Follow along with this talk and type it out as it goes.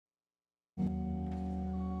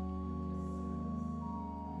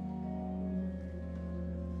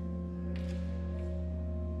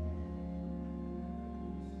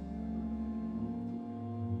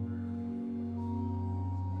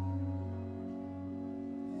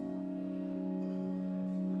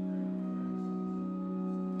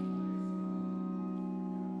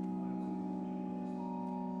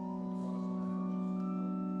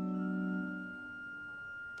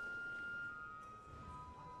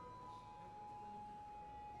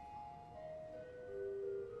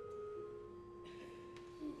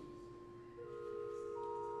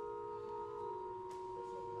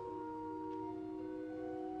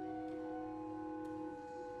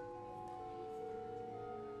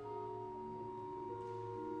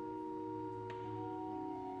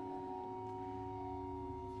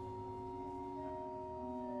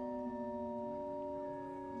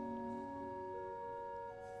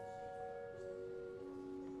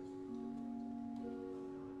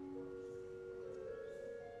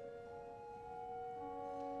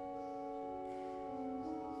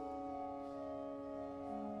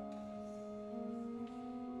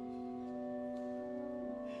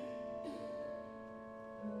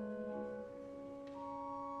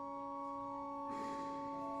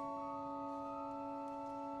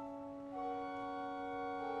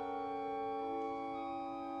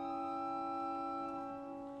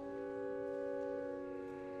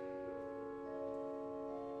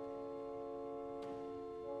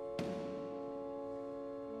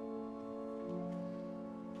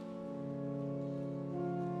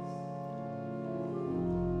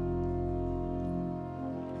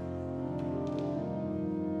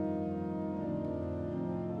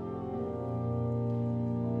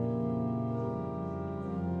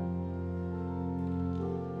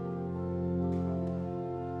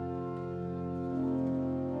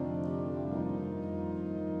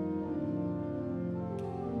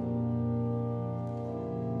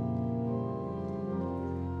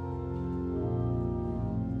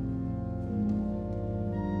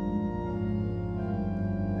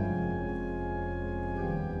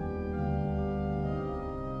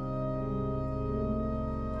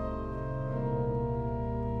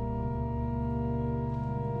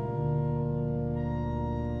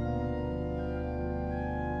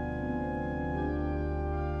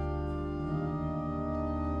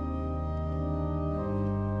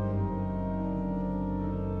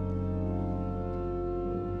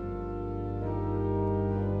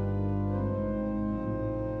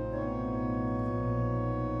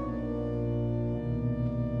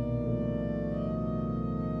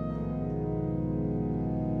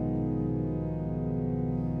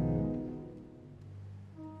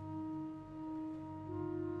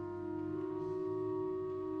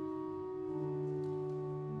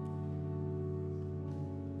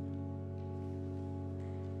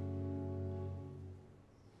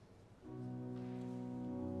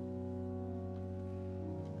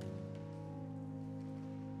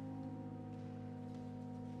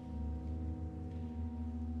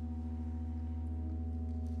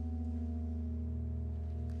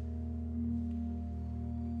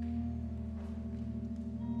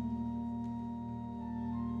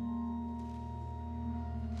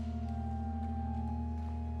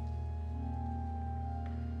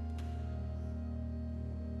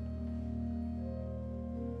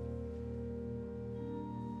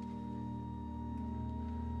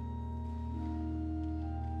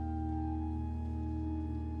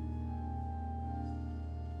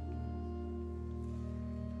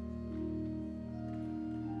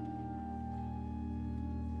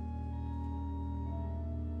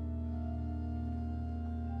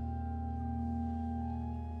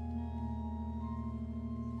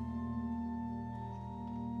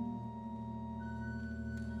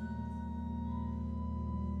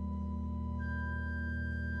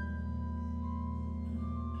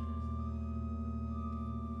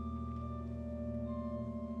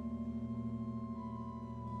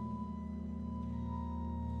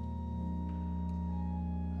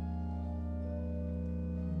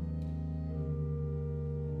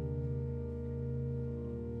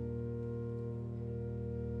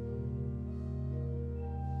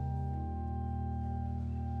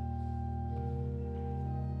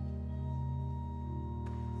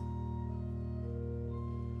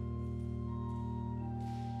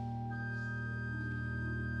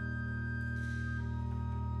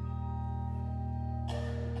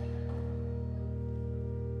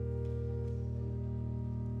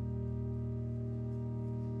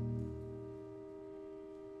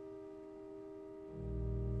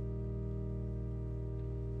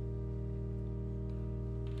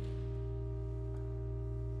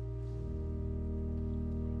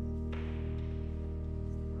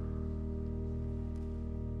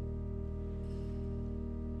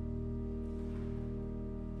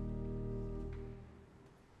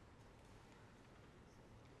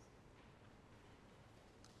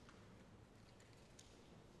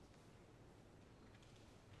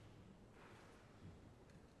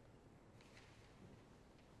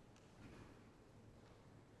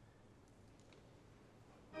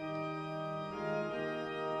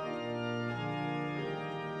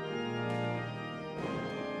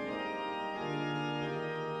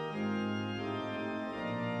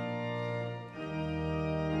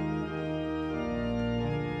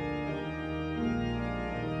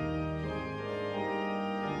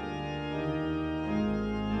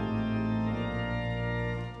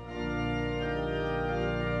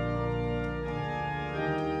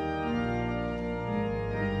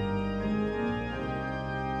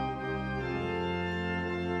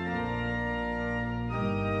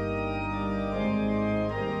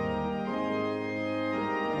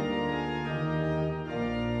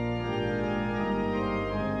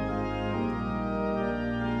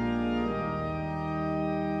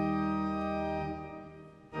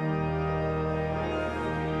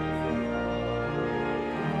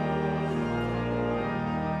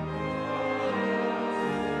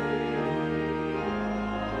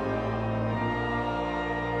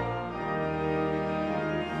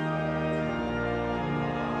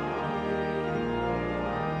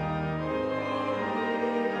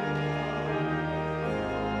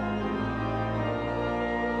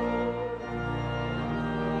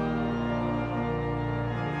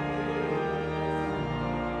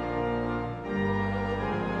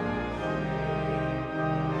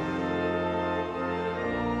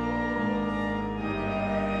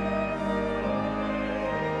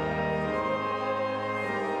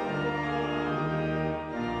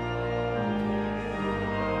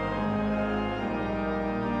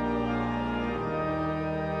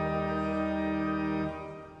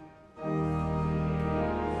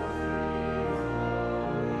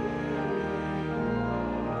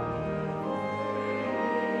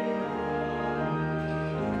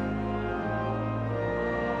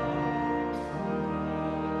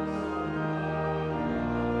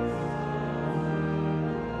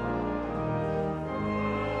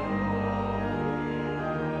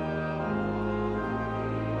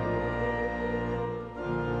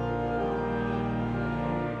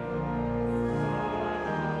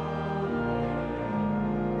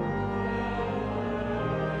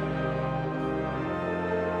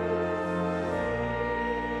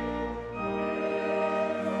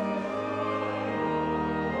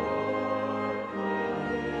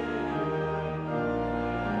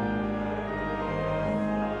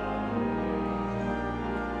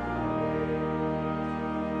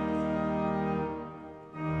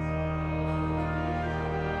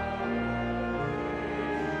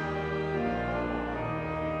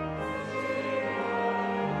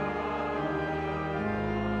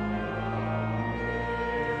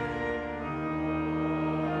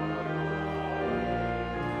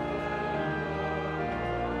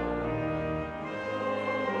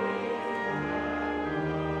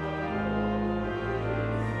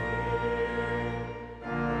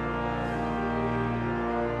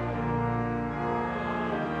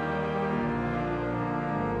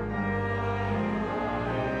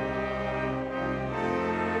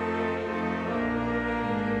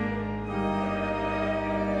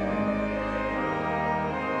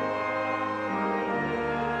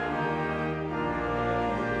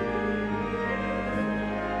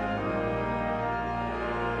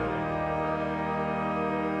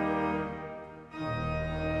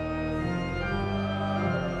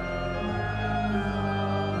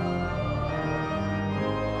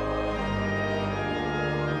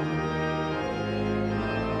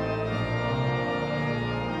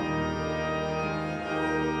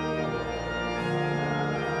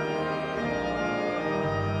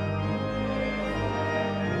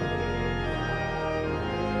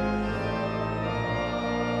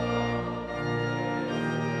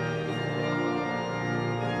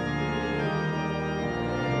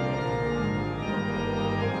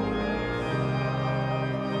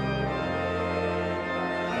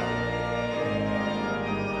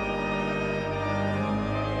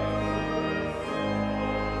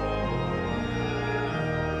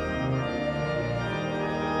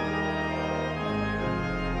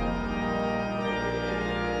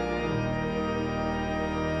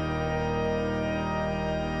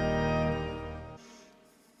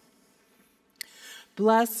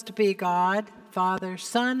Blessed be God, Father,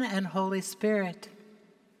 Son, and Holy Spirit.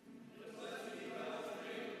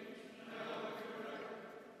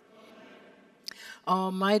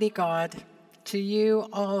 Almighty God, to you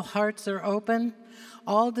all hearts are open,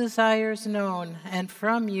 all desires known, and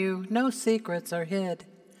from you no secrets are hid.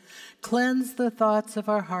 Cleanse the thoughts of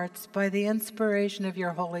our hearts by the inspiration of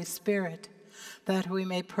your Holy Spirit, that we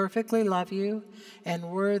may perfectly love you and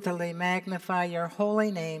worthily magnify your holy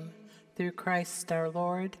name, through Christ our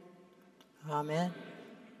Lord. Amen.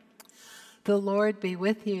 The Lord be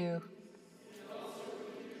with you.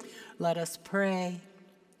 Let us pray.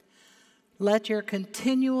 Let your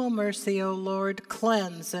continual mercy, O Lord,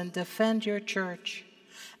 cleanse and defend your church,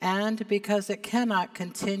 and because it cannot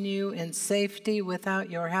continue in safety without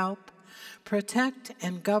your help, protect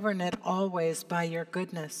and govern it always by your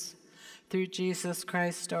goodness. Through Jesus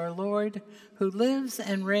Christ our Lord, who lives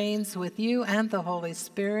and reigns with you and the Holy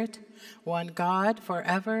Spirit, one God,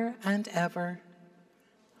 forever and ever.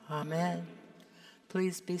 Amen.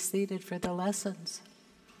 Please be seated for the lessons.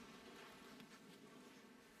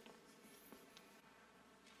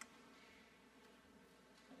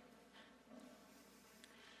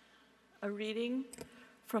 A reading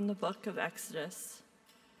from the book of Exodus.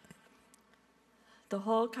 The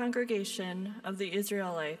whole congregation of the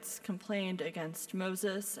Israelites complained against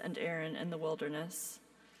Moses and Aaron in the wilderness.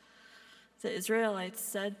 The Israelites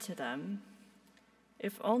said to them,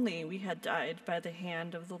 "If only we had died by the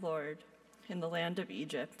hand of the Lord in the land of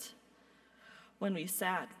Egypt, when we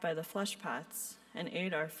sat by the flesh pots and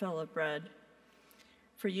ate our fill of bread.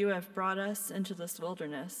 For you have brought us into this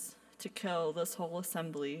wilderness to kill this whole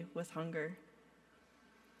assembly with hunger."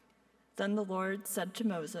 Then the Lord said to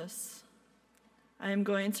Moses, "I am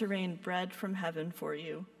going to rain bread from heaven for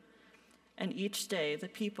you, and each day the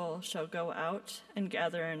people shall go out and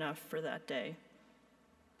gather enough for that day.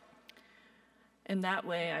 In that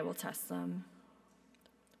way I will test them,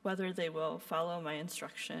 whether they will follow my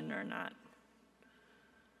instruction or not."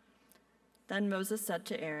 Then Moses said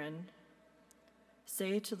to Aaron,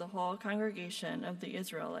 "Say to the whole congregation of the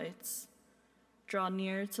Israelites, 'Draw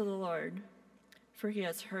near to the Lord, for he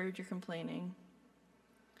has heard your complaining.'"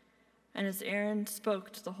 And as Aaron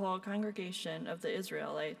spoke to the whole congregation of the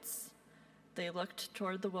Israelites, they looked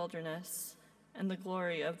toward the wilderness, and the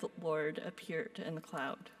glory of the Lord appeared in the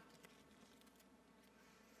cloud.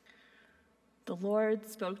 The Lord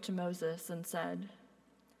spoke to Moses and said,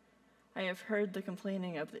 "I have heard the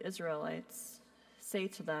complaining of the Israelites. Say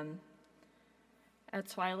to them, 'At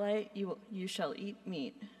twilight you shall eat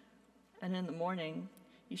meat, and in the morning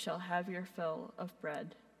you shall have your fill of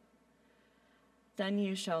bread. Then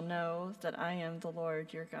you shall know that I am the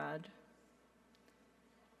Lord your God.'"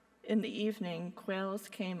 In the evening, quails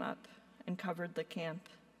came up and covered the camp,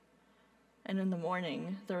 and in the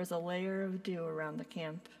morning there was a layer of dew around the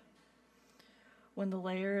camp. When the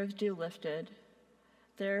layer of dew lifted,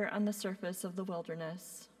 there on the surface of the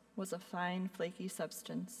wilderness was a fine, flaky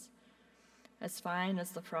substance, as fine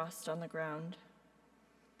as the frost on the ground.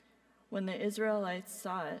 When the Israelites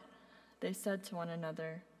saw it, they said to one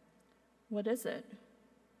another, "What is it?"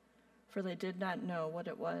 For they did not know what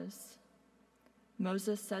it was.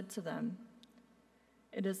 Moses said to them,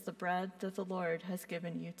 "It is the bread that the Lord has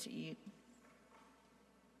given you to eat."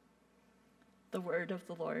 The word of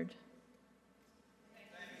the Lord.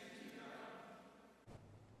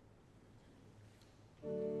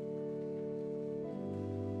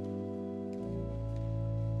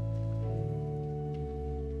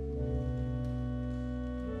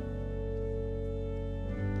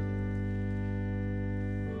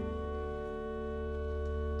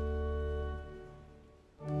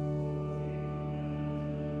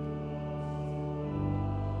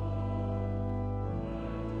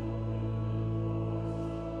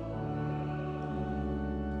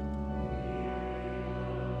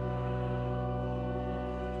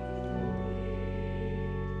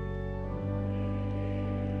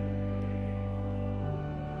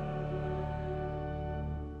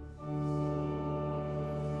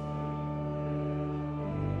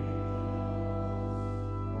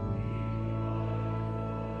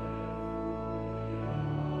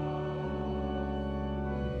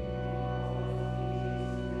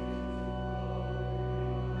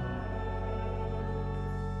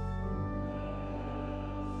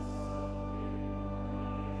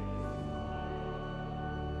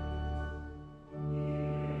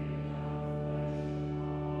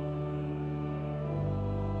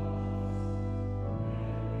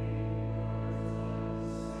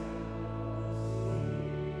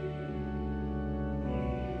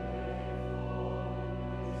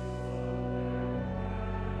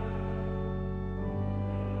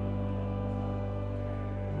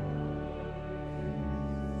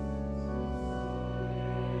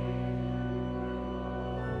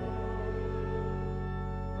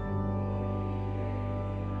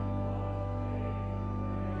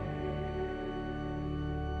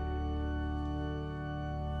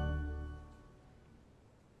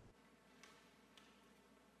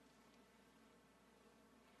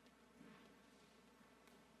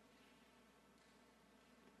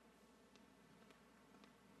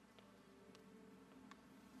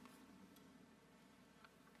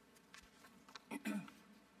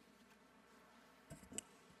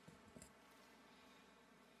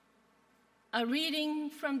 A reading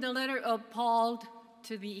from the letter of Paul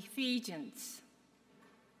to the Ephesians.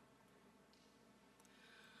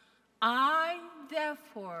 I,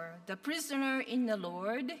 therefore, the prisoner in the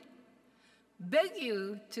Lord, beg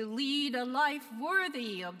you to lead a life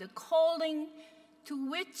worthy of the calling to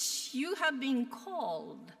which you have been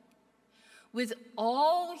called, with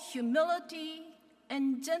all humility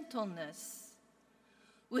and gentleness,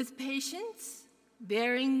 with patience,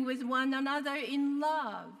 bearing with one another in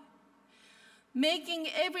love, making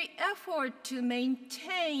every effort to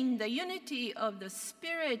maintain the unity of the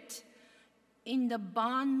Spirit in the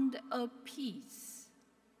bond of peace.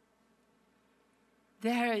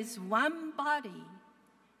 There is one body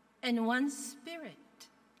and one Spirit.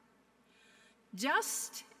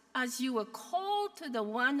 Just as you were called to the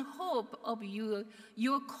one hope of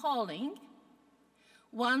your calling,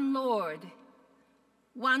 one Lord,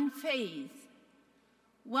 one faith,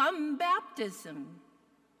 one baptism,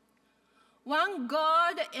 one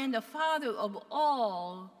God and the Father of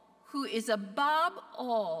all, who is above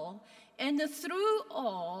all, and through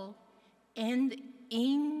all, and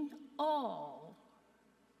in all.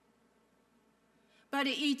 But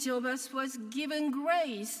each of us was given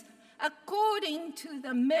grace according to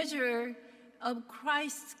the measure of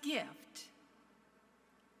Christ's gift.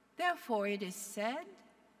 Therefore it is said,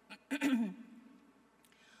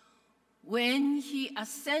 when he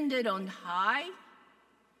ascended on high,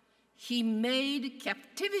 he made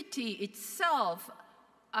captivity itself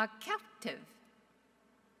a captive.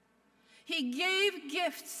 He gave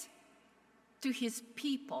gifts to his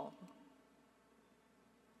people.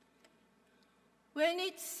 When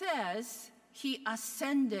it says he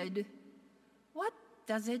ascended, what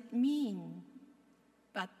does it mean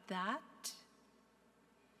but that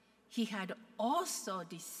he had also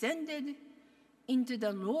descended into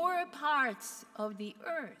the lower parts of the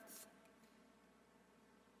earth?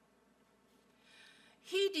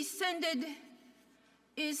 He descended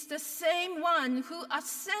is the same one who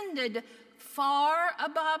ascended far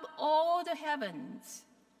above all the heavens,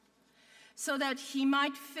 so that he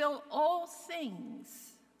might fill all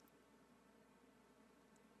things.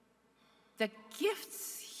 The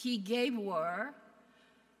gifts he gave were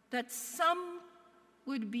that some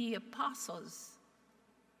would be apostles,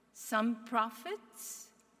 some prophets,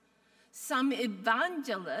 some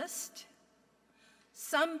evangelists,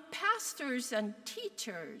 some pastors and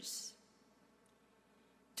teachers,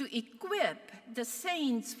 to equip the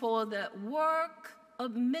saints for the work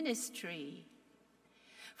of ministry,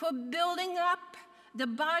 for building up the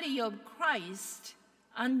body of Christ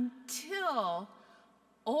until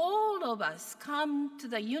all of us come to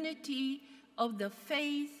the unity of the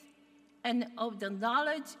faith and of the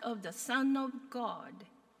knowledge of the Son of God,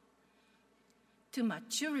 to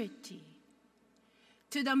maturity,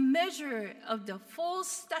 to the measure of the full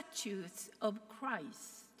statutes of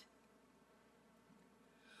Christ.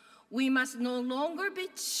 We must no longer be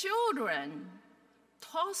children,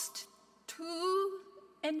 tossed to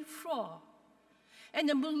and fro, and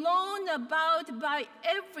blown about by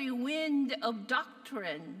every wind of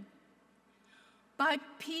doctrine, by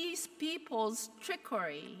peace people's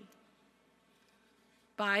trickery,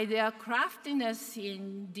 by their craftiness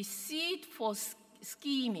in deceitful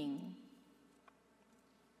scheming,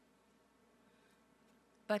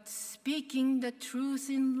 but speaking the truth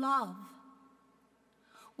in love.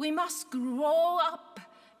 We must grow up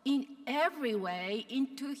in every way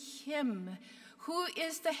into him who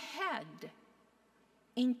is the head,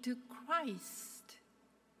 into Christ,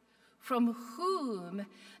 from whom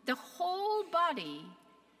the whole body,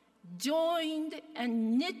 joined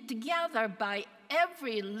and knit together by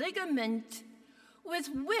every ligament with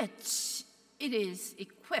which it is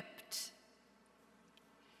equipped,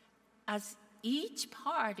 as each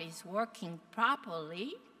part is working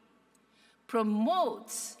properly,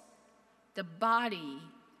 promotes the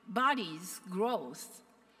body's growth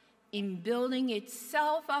in building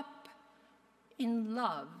itself up in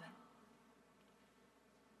love.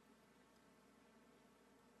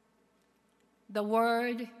 The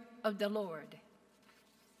word of the Lord.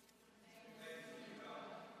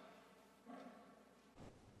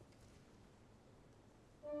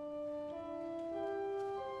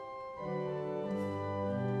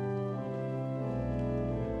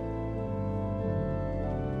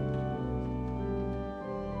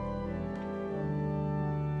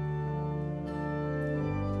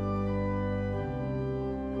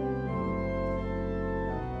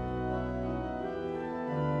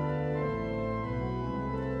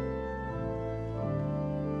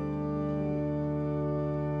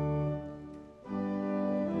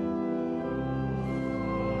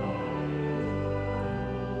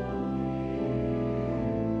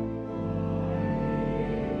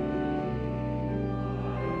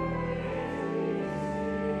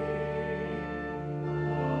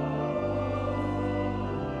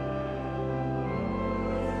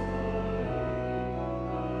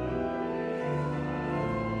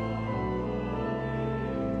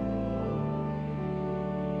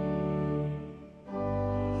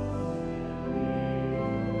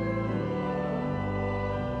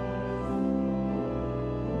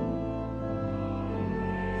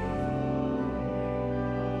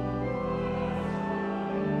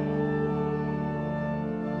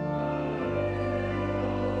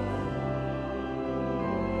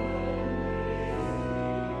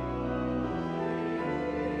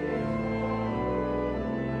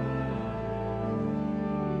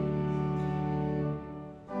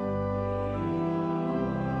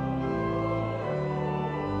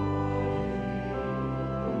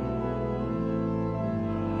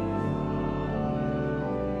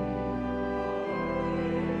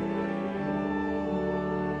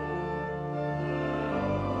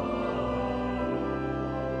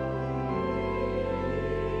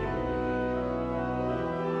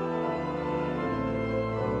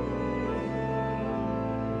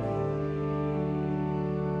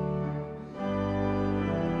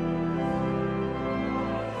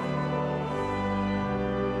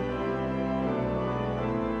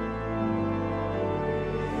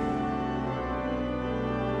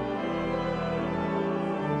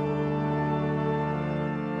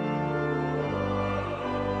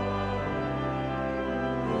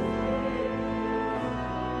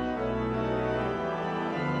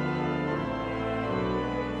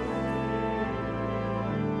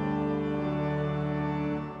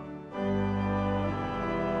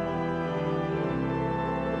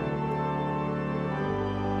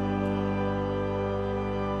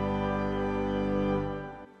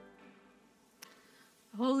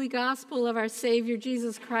 Holy Gospel of our Savior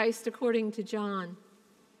Jesus Christ according to John.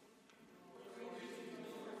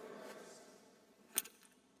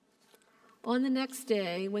 On the next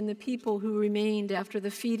day, when the people who remained after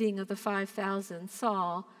the feeding of the 5,000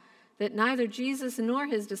 saw that neither Jesus nor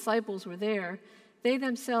his disciples were there, they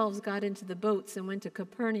themselves got into the boats and went to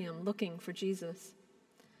Capernaum looking for Jesus.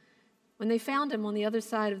 When they found him on the other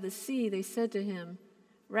side of the sea, they said to him,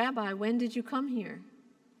 "Rabbi, when did you come here?"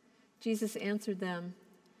 Jesus answered them,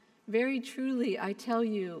 "Very truly, I tell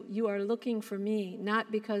you, you are looking for me,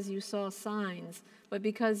 not because you saw signs, but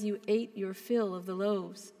because you ate your fill of the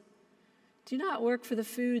loaves. Do not work for the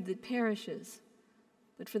food that perishes,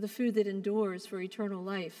 but for the food that endures for eternal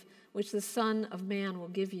life, which the Son of Man will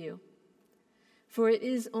give you. For it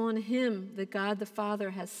is on him that God the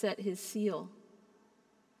Father has set his seal."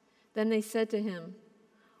 Then they said to him,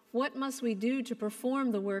 "What must we do to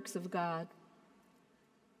perform the works of God?"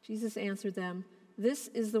 Jesus answered them, "This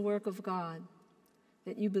is the work of God,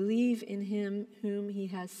 that you believe in him whom he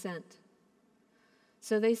has sent."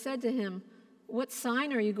 So they said to him, "What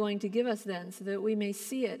sign are you going to give us then, so that we may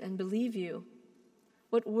see it and believe you?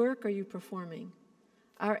 What work are you performing?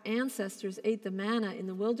 Our ancestors ate the manna in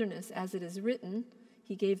the wilderness, as it is written,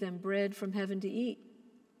 'He gave them bread from heaven to eat.'"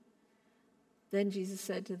 Then Jesus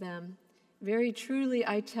said to them, "Very truly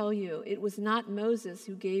I tell you, it was not Moses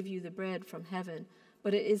who gave you the bread from heaven,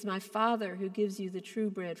 but it is my Father who gives you the true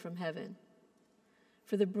bread from heaven.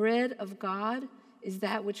 For the bread of God is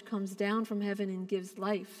that which comes down from heaven and gives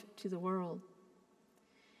life to the world."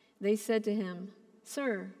 They said to him,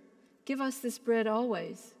 "Sir, give us this bread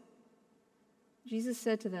always." Jesus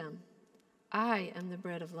said to them, "I am the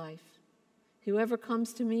bread of life. Whoever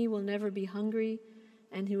comes to me will never be hungry,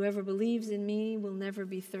 and whoever believes in me will never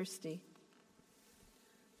be thirsty."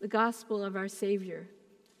 The Gospel of our Savior.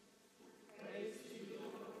 Praise to you,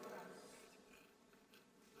 Lord Christ.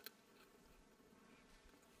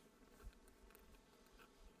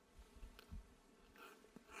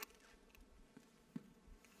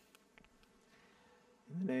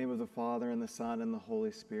 In the name of the Father, and the Son, and the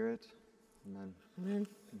Holy Spirit. Amen. Amen.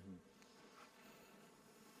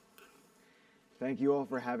 Thank you all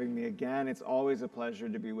for having me again. It's always a pleasure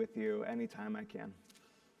to be with you anytime I can.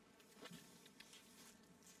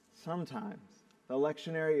 Sometimes the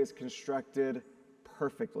lectionary is constructed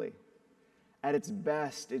perfectly. At its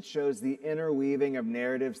best, it shows the interweaving of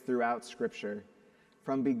narratives throughout Scripture.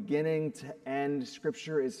 From beginning to end,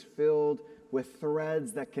 Scripture is filled with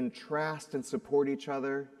threads that contrast and support each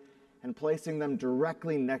other, and placing them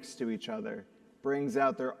directly next to each other brings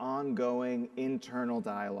out their ongoing internal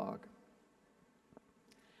dialogue.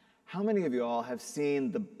 How many of you all have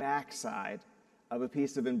seen the backside of a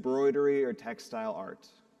piece of embroidery or textile art?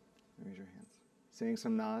 Raise your hands. Seeing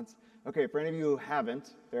some nods? Okay, for any of you who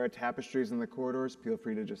haven't, there are tapestries in the corridors. Feel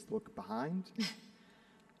free to just look behind.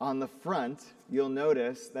 On the front, you'll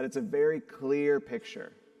notice that it's a very clear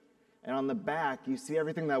picture. And on the back, you see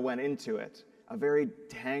everything that went into it, a very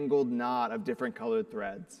tangled knot of different colored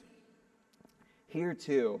threads. Here,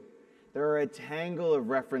 too, there are a tangle of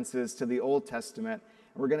references to the Old Testament,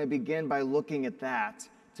 and we're going to begin by looking at that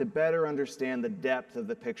to better understand the depth of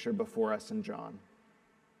the picture before us in John.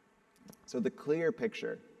 So the clear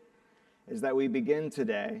picture is that we begin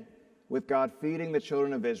today with God feeding the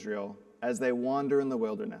children of Israel as they wander in the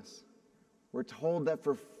wilderness. We're told that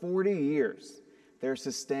for 40 years, they're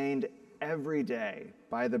sustained every day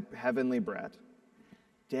by the heavenly bread.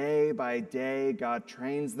 Day by day, God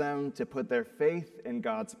trains them to put their faith in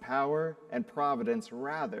God's power and providence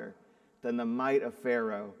rather than the might of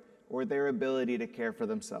Pharaoh or their ability to care for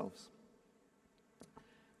themselves.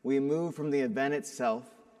 We move from the event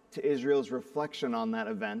itself to Israel's reflection on that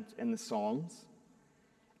event in the Psalms,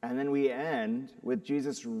 and then we end with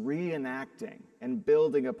Jesus reenacting and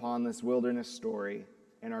building upon this wilderness story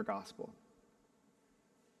in our gospel.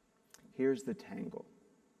 Here's the tangle,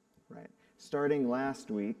 right? Starting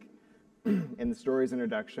last week, in the story's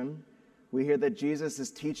introduction, we hear that Jesus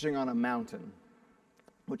is teaching on a mountain,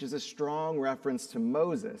 which is a strong reference to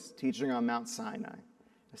Moses teaching on Mount Sinai,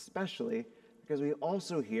 especially because we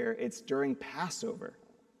also hear it's during Passover,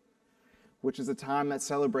 which is a time that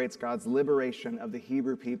celebrates God's liberation of the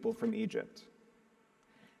Hebrew people from Egypt.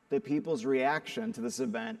 The people's reaction to this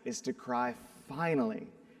event is to cry, "Finally,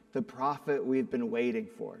 the prophet we've been waiting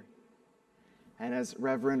for." And as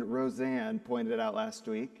Reverend Roseanne pointed out last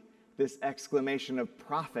week, this exclamation of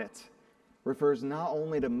prophet refers not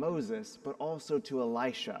only to Moses, but also to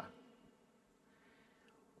Elisha.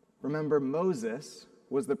 Remember, Moses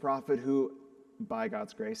was the prophet who, by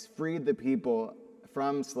God's grace, freed the people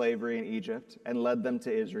from slavery in Egypt and led them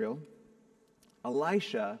to Israel.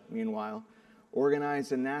 Elisha, meanwhile,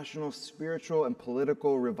 organized a national spiritual and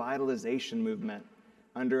political revitalization movement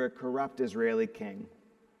under a corrupt Israeli king,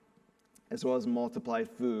 as well as multiplied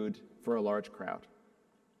food for a large crowd.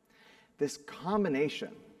 This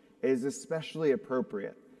combination is especially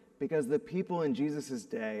appropriate because the people in Jesus'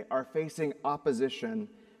 day are facing opposition,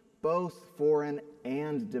 both foreign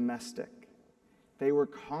and domestic. They were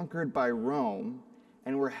conquered by Rome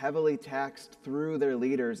and were heavily taxed through their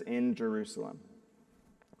leaders in Jerusalem.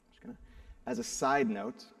 As a side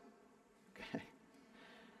note,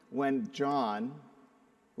 when John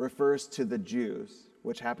refers to the Jews,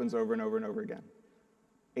 which happens over and over and over again,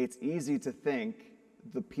 it's easy to think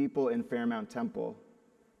the people in Fairmount Temple,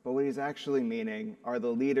 but what he's actually meaning are the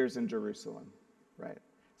leaders in Jerusalem, right?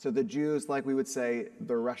 So the Jews, like we would say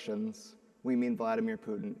the Russians, we mean Vladimir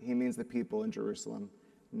Putin. He means the people in Jerusalem,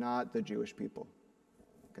 not the Jewish people.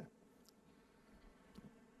 Okay.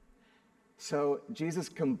 So Jesus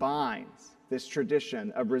combines this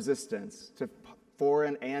tradition of resistance to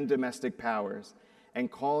foreign and domestic powers and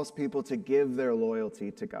calls people to give their loyalty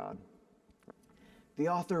to God. The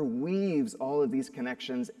author weaves all of these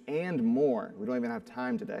connections and more, we don't even have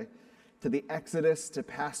time today, to the Exodus, to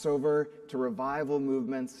Passover, to revival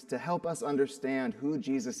movements, to help us understand who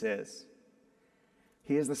Jesus is.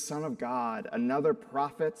 He is the Son of God, another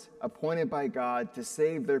prophet appointed by God to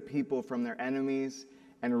save their people from their enemies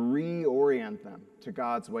and reorient them to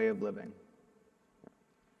God's way of living.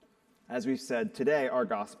 As we've said, today our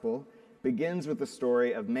gospel begins with the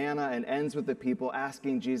story of manna and ends with the people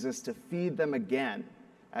asking Jesus to feed them again,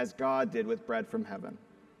 as God did with bread from heaven.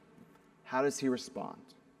 How does he respond?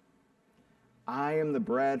 I am the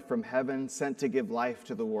bread from heaven sent to give life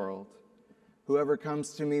to the world. Whoever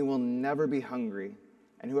comes to me will never be hungry,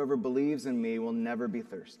 and whoever believes in me will never be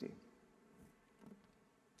thirsty.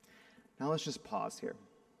 Now let's just pause here.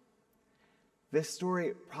 This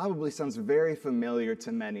story probably sounds very familiar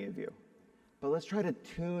to many of you, but let's try to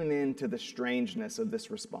tune into the strangeness of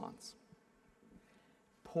this response.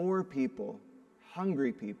 Poor people,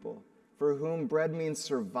 hungry people, for whom bread means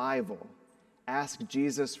survival, ask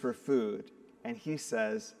Jesus for food, and he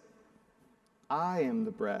says, I am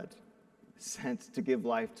the bread sent to give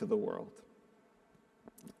life to the world.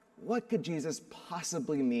 What could Jesus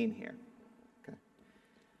possibly mean here? Okay.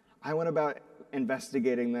 I went about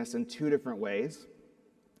investigating this in two different ways.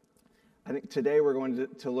 I think today we're going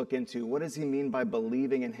to look into what does he mean by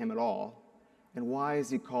believing in him at all, and why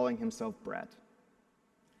is he calling himself bread?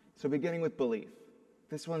 So beginning with belief.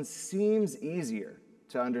 This one seems easier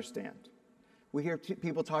to understand. We hear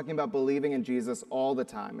people talking about believing in Jesus all the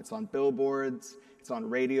time. It's on billboards, it's on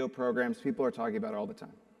radio programs, people are talking about it all the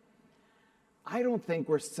time. I don't think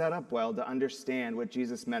we're set up well to understand what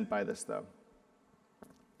Jesus meant by this, though.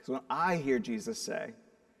 Because when I hear Jesus say,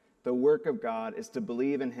 the work of God is to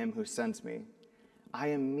believe in him who sent me, I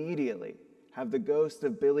immediately have the ghost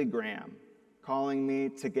of Billy Graham calling me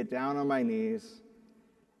to get down on my knees,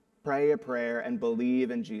 pray a prayer, and believe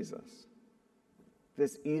in Jesus.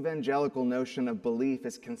 This evangelical notion of belief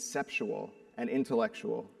is conceptual and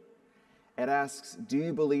intellectual. It asks, do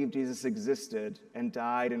you believe Jesus existed and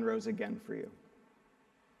died and rose again for you?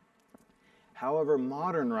 However,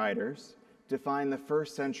 modern writers define the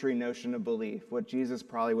first century notion of belief, what Jesus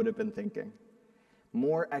probably would have been thinking,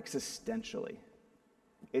 more existentially.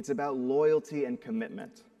 It's about loyalty and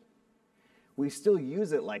commitment. We still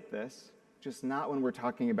use it like this, just not when we're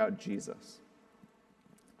talking about Jesus.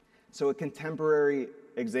 So a contemporary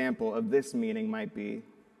example of this meaning might be,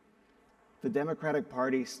 the Democratic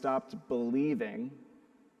Party stopped believing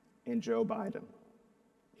in Joe Biden.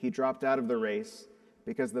 He dropped out of the race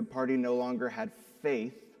because the party no longer had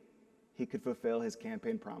faith he could fulfill his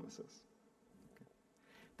campaign promises. Okay.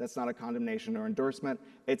 That's not a condemnation or endorsement.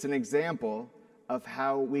 It's an example of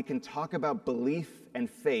how we can talk about belief and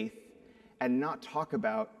faith and not talk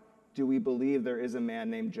about, do we believe there is a man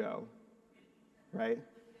named Joe, right?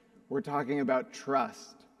 We're talking about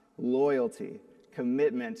trust, loyalty,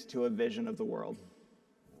 commitment to a vision of the world.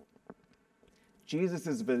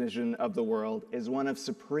 Jesus' vision of the world is one of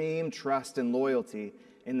supreme trust and loyalty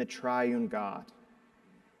in the triune God.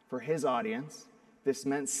 For his audience, this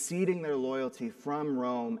meant ceding their loyalty from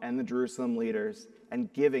Rome and the Jerusalem leaders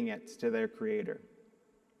and giving it to their Creator.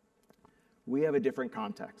 We have a different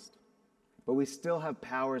context, but we still have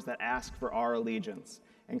powers that ask for our allegiance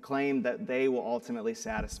and claim that they will ultimately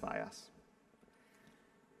satisfy us.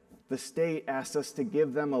 The state asks us to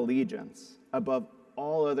give them allegiance above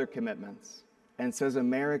all other commitments and says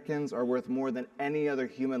Americans are worth more than any other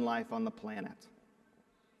human life on the planet.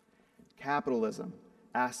 Capitalism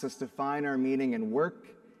asks us to find our meaning in work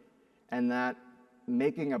and that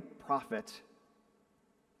making a profit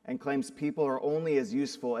and claims people are only as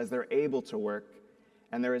useful as they're able to work,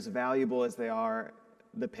 and they're as valuable as they are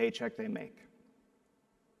the paycheck they make.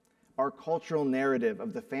 Our cultural narrative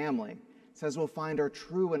of the family says we'll find our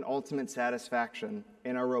true and ultimate satisfaction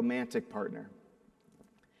in our romantic partner,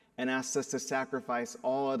 and asks us to sacrifice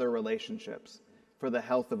all other relationships for the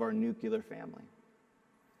health of our nuclear family.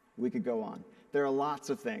 We could go on. There are lots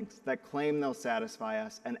of things that claim they'll satisfy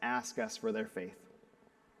us and ask us for their faith.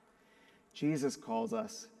 Jesus calls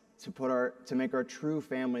us to make our true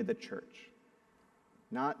family the church,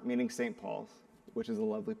 not meaning St. Paul's, which is a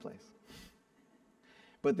lovely place,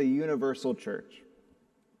 but the universal church.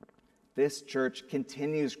 This church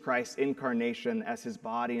continues Christ's incarnation as his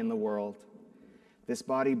body in the world. This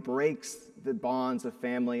body breaks the bonds of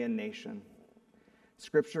family and nation.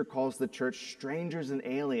 Scripture calls the church strangers and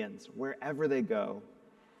aliens wherever they go,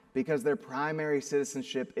 because their primary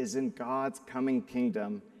citizenship is in God's coming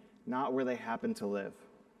kingdom, not where they happen to live.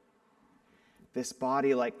 This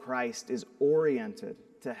body, like Christ, is oriented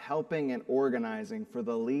to helping and organizing for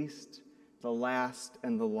the least, the last,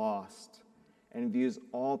 and the lost, and views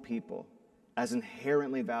all people as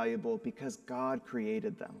inherently valuable because God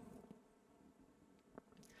created them.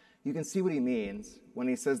 You can see what he means when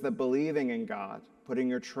he says that believing in God, putting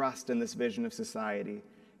your trust in this vision of society,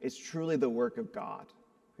 is truly the work of God.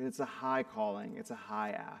 It's a high calling, it's a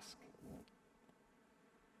high ask.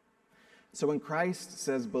 So when Christ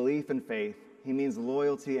says belief and faith, he means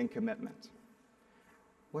loyalty and commitment.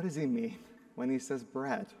 What does he mean when he says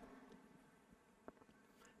bread?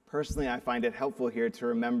 Personally, I find it helpful here to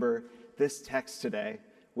remember this text today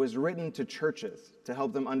was written to churches to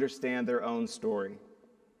help them understand their own story.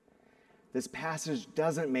 This passage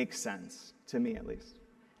doesn't make sense, to me at least,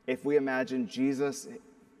 if we imagine Jesus,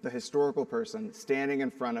 the historical person, standing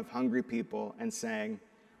in front of hungry people and saying,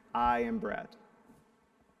 "I am bread."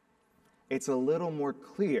 It's a little more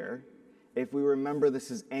clear if we remember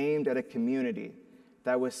this is aimed at a community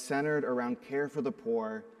that was centered around care for the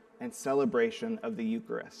poor and celebration of the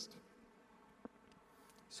Eucharist.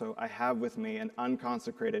 So I have with me an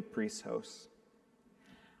unconsecrated priest's host.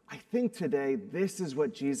 I think today this is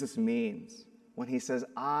what Jesus means when he says,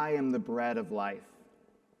 "I am the bread of life."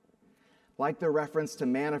 Like the reference to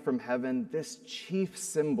manna from heaven, this chief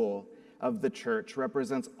symbol of the church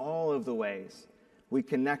represents all of the ways we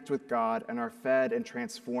connect with God and are fed and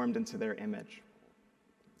transformed into their image.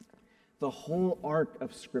 The whole arc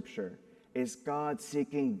of Scripture is God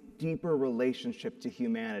seeking deeper relationship to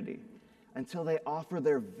humanity until they offer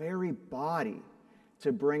their very body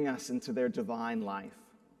to bring us into their divine life.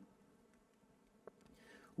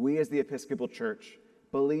 We as the Episcopal Church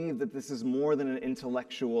believe that this is more than an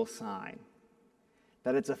intellectual sign,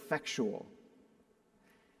 that it's effectual.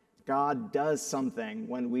 God does something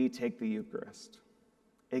when we take the Eucharist.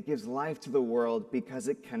 It gives life to the world because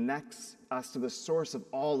it connects us to the source of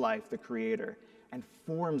all life, the Creator, and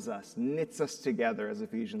forms us, knits us together, as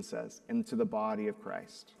Ephesians says, into the body of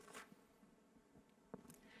Christ.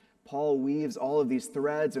 Paul weaves all of these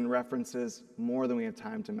threads and references, more than we have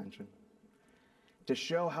time to mention, to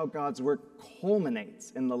show how God's work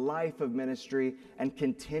culminates in the life of ministry and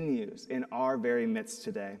continues in our very midst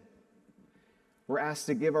today. We're asked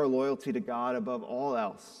to give our loyalty to God above all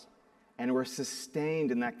else, and we're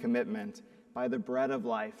sustained in that commitment by the bread of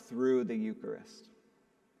life through the Eucharist.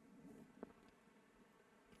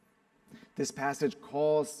 This passage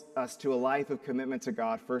calls us to a life of commitment to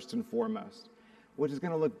God first and foremost, which is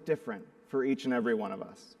going to look different for each and every one of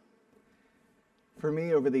us. For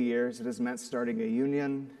me, over the years, it has meant starting a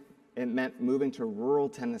union. It meant moving to rural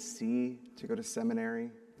Tennessee to go to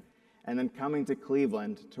seminary, and then coming to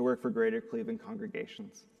Cleveland to work for Greater Cleveland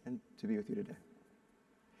congregations and to be with you today.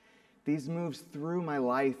 These moves threw my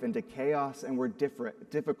life into chaos and were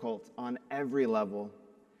difficult on every level,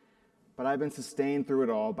 but I've been sustained through it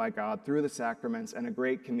all by God, through the sacraments and a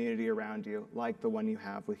great community around you, like the one you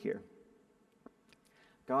have with here.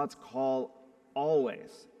 God's call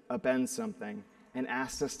always upends something and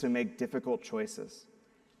asks us to make difficult choices,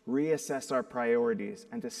 reassess our priorities,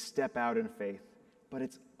 and to step out in faith. But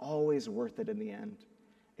it's always worth it in the end.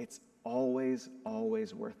 It's always,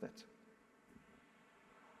 always worth it.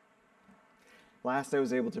 Last I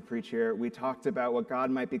was able to preach here, we talked about what God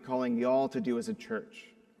might be calling y'all to do as a church.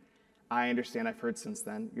 I understand, I've heard since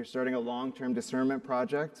then, you're starting a long-term discernment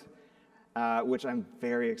project, which I'm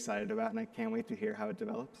very excited about, and I can't wait to hear how it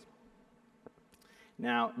develops.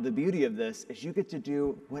 Now, the beauty of this is you get to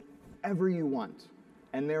do whatever you want,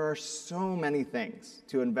 and there are so many things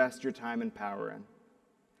to invest your time and power in.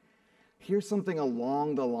 Here's something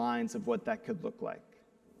along the lines of what that could look like.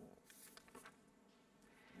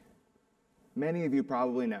 Many of you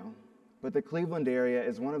probably know but the Cleveland area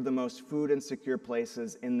is one of the most food insecure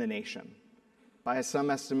places in the nation. By some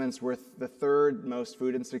estimates, we're the third most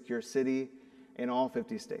food insecure city in all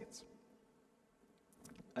 50 states.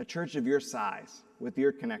 A church of your size, with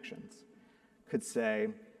your connections, could say,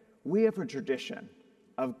 we have a tradition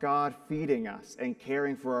of God feeding us and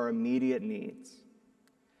caring for our immediate needs.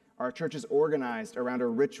 Our church is organized around a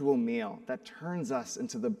ritual meal that turns us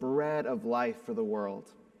into the bread of life for the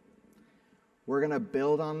world. We're going to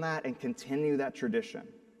build on that and continue that tradition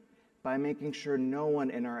by making sure no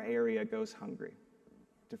one in our area goes hungry.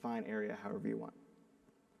 Define area however you want.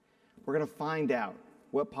 We're going to find out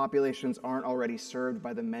what populations aren't already served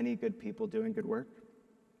by the many good people doing good work,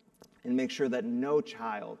 and make sure that no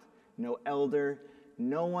child, no elder,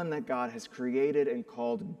 no one that God has created and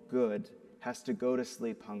called good has to go to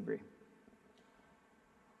sleep hungry.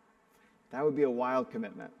 That would be a wild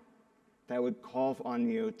commitment. That would call on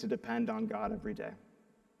you to depend on God every day.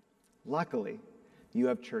 Luckily, you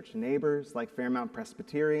have church neighbors like Fairmount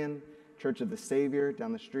Presbyterian, Church of the Savior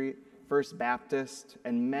down the street, First Baptist,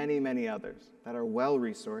 and many, many others that are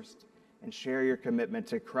well-resourced and share your commitment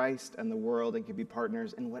to Christ and the world and can be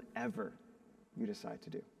partners in whatever you decide to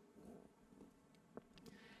do.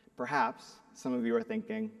 Perhaps some of you are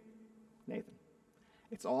thinking, Nathan,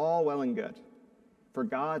 it's all well and good for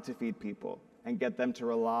God to feed people and get them to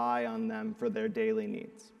rely on them for their daily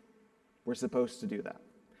needs. We're supposed to do that.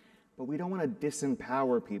 But we don't want to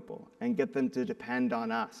disempower people and get them to depend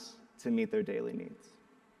on us to meet their daily needs.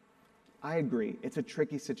 I agree, it's a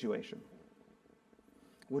tricky situation,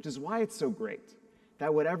 which is why it's so great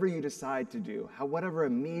that whatever you decide to do, whatever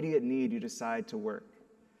immediate need you decide to work,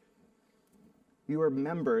 you are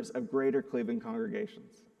members of greater Cleveland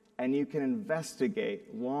congregations, and you can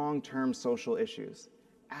investigate long-term social issues,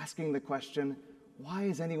 asking the question, why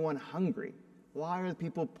is anyone hungry? Why are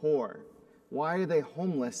people poor? Why are they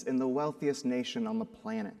homeless in the wealthiest nation on the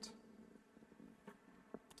planet?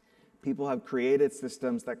 People have created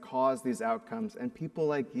systems that cause these outcomes, and people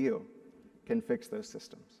like you can fix those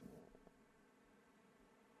systems.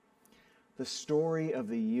 The story of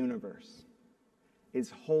the universe is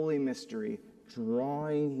holy mystery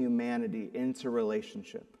drawing humanity into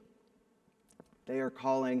relationship. They are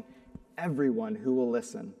calling everyone who will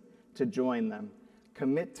listen to join them,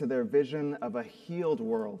 commit to their vision of a healed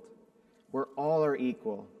world where all are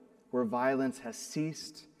equal, where violence has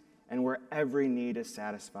ceased, and where every need is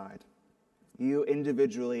satisfied. You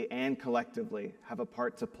individually and collectively have a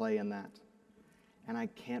part to play in that. And I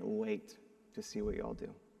can't wait to see what you all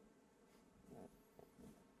do.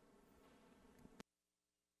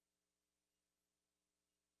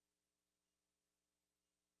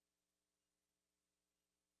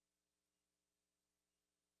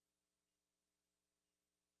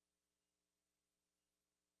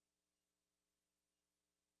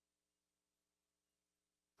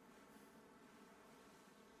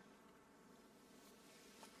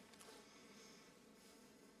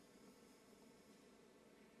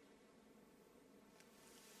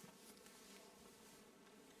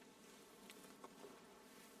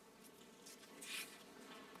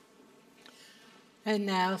 And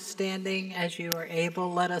now, standing as you are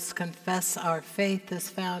able, let us confess our faith as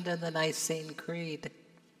found in the Nicene Creed.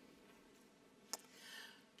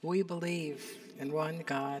 We believe in one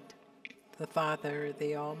God, the Father,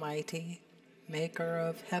 the Almighty, maker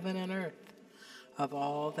of heaven and earth, of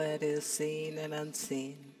all that is seen and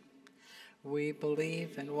unseen. We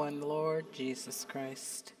believe in one Lord Jesus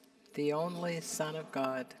Christ, the only Son of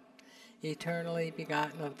God, eternally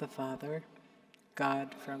begotten of the Father,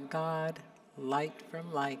 God from God, light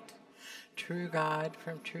from light, true God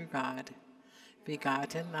from true God,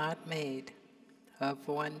 begotten, not made, of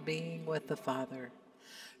one being with the Father.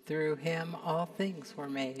 Through him all things were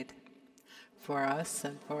made. For us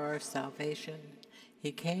and for our salvation,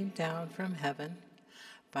 he came down from heaven.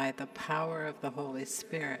 By the power of the Holy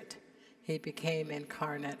Spirit, he became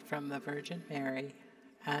incarnate from the Virgin Mary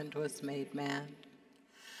and was made man.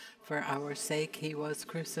 For our sake he was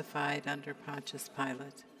crucified under Pontius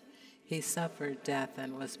Pilate. He suffered death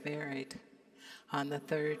and was buried. On the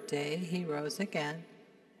third day he rose again,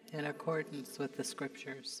 in accordance with the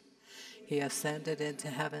Scriptures. He ascended into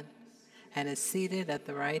heaven and is seated at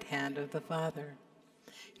the right hand of the Father.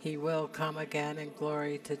 He will come again in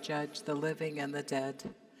glory to judge the living and the dead,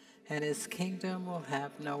 and his kingdom will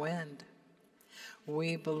have no end.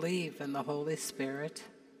 We believe in the Holy Spirit,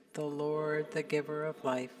 the Lord, the giver of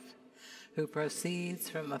life, who proceeds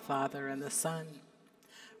from the Father and the Son.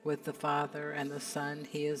 With the Father and the Son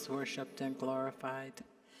he is worshipped and glorified.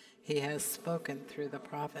 He has spoken through the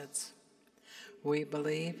prophets. We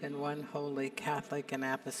believe in one holy Catholic and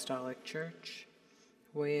Apostolic Church.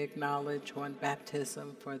 We acknowledge one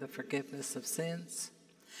baptism for the forgiveness of sins.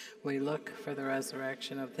 We look for the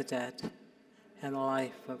resurrection of the dead and the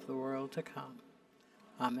life of the world to come.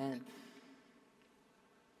 Amen.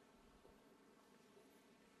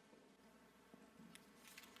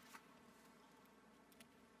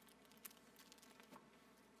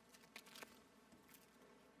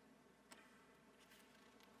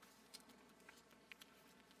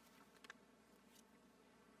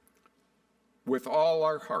 With all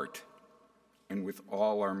our heart and with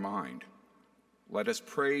all our mind, let us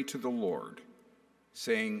pray to the Lord,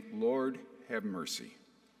 saying, Lord, have mercy.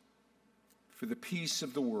 For the peace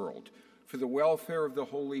of the world, for the welfare of the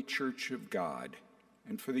Holy Church of God,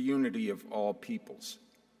 and for the unity of all peoples,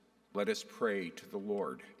 let us pray to the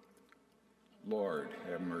Lord. Lord,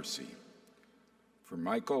 have mercy. For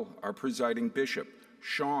Michael, our presiding bishop,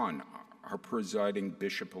 Sean, our presiding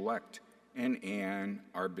bishop-elect, and Anne,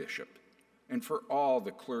 our bishop, and for all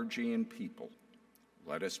the clergy and people,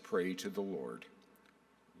 let us pray to the Lord.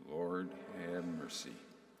 Lord, have mercy.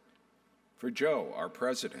 For Joe, our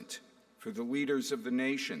president, for the leaders of the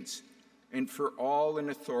nations, and for all in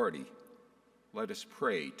authority, let us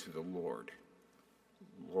pray to the Lord.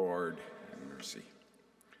 Lord, have mercy.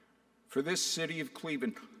 For this city of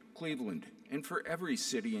Cleveland, and for every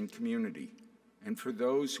city and community, and for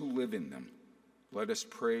those who live in them, let us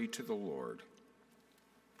pray to the Lord.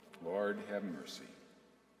 Lord, have mercy.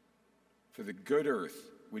 For the good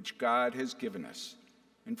earth which God has given us,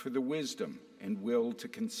 and for the wisdom and will to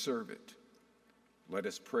conserve it, let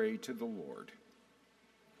us pray to the Lord.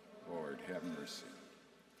 Lord, have mercy.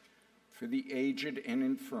 For the aged and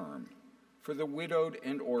infirm, for the widowed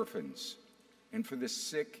and orphans, and for the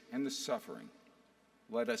sick and the suffering,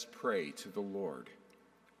 let us pray to the Lord.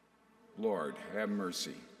 Lord, have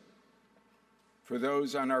mercy. For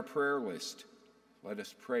those on our prayer list, let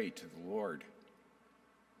us pray to the Lord.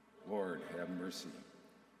 Lord, have mercy.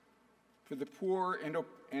 For the poor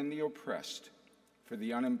and the oppressed, for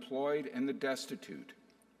the unemployed and the destitute,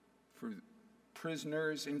 for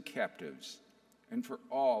prisoners and captives, and for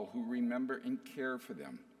all who remember and care for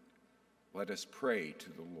them, let us pray to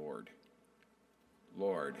the Lord.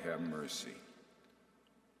 Lord, have mercy.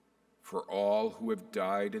 For all who have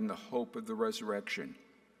died in the hope of the resurrection,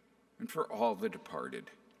 and for all the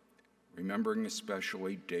departed, remembering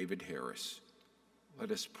especially David Harris,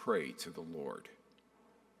 let us pray to the Lord.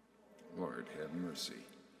 Lord, have mercy.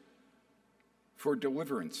 For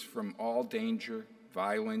deliverance from all danger,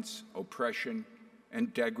 violence, oppression,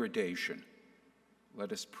 and degradation,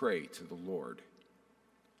 let us pray to the Lord.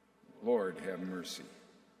 Lord, have mercy.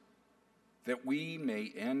 That we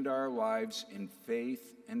may end our lives in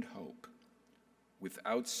faith and hope,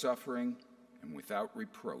 without suffering and without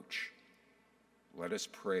reproach, let us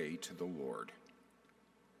pray to the Lord.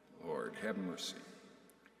 Lord, have mercy.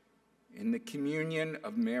 In the communion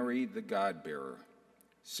of Mary, the God-bearer,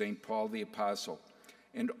 St. Paul the Apostle,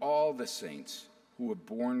 and all the saints who have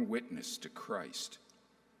borne witness to Christ,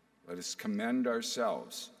 let us commend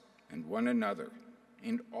ourselves and one another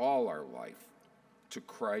and all our life to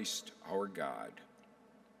Christ our God.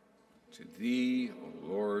 To thee, O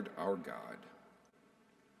Lord our God.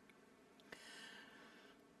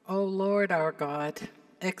 O Lord our God,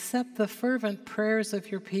 accept the fervent prayers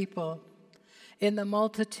of your people. In the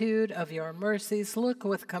multitude of your mercies, look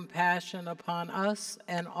with compassion upon us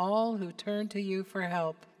and all who turn to you for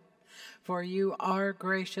help. For you are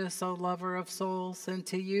gracious, O lover of souls, and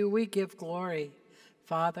to you we give glory,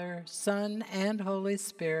 Father, Son, and Holy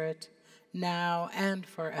Spirit, now and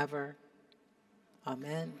forever.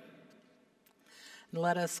 Amen. And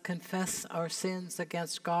let us confess our sins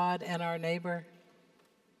against God and our neighbor.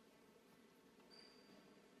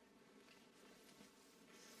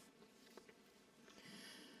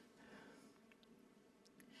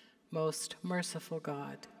 Most merciful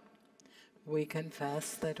God, we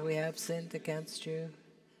confess that we have sinned against you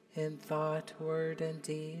in thought, word, and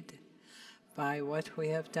deed, by what we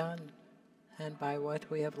have done and by what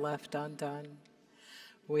we have left undone.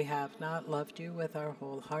 We have not loved you with our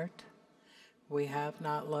whole heart. We have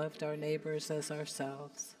not loved our neighbors as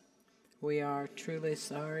ourselves. We are truly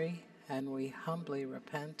sorry, and we humbly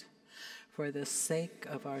repent. For the sake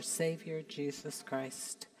of our Savior, Jesus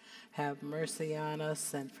Christ, have mercy on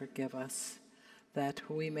us and forgive us, that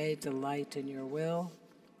we may delight in your will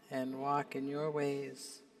and walk in your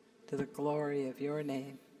ways, to the glory of your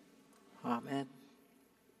name. Amen.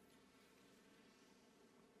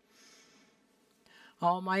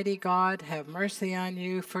 Almighty God, have mercy on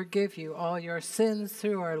you, forgive you all your sins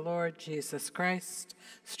through our Lord Jesus Christ,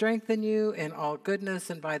 strengthen you in all goodness,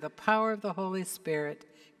 and by the power of the Holy Spirit,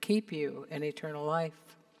 keep you in eternal life.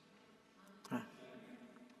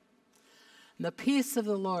 And the peace of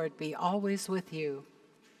the Lord be always with you.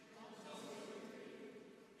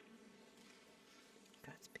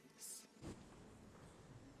 God's peace.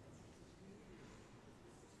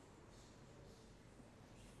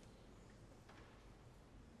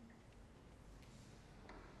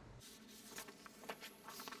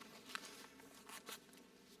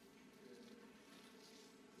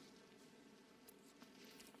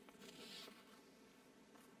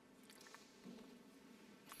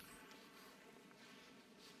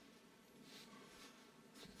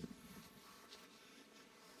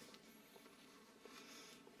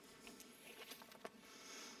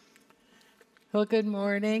 Well, good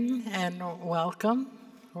morning and welcome.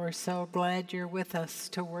 We're so glad you're with us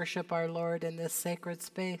to worship our Lord in this sacred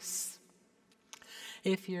space.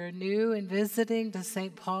 If you're new and visiting to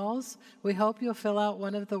St. Paul's, we hope you'll fill out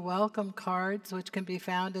one of the welcome cards, which can be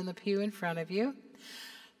found in the pew in front of you.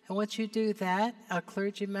 And once you do that, a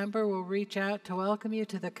clergy member will reach out to welcome you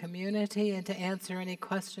to the community and to answer any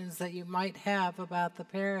questions that you might have about the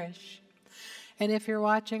parish. And if you're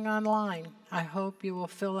watching online, I hope you will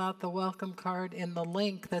fill out the welcome card in the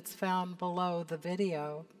link that's found below the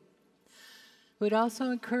video. We'd also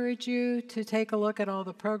encourage you to take a look at all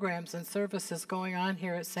the programs and services going on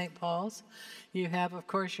here at St. Paul's. You have, of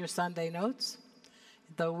course, your Sunday notes,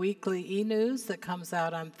 the weekly e-news that comes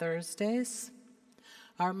out on Thursdays,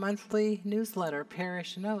 our monthly newsletter,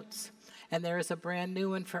 Parish Notes, and there is a brand new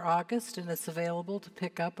one for August, and it's available to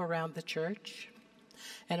pick up around the church.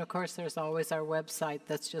 And of course, there's always our website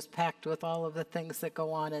that's just packed with all of the things that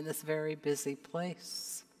go on in this very busy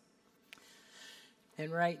place.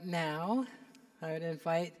 And right now, I would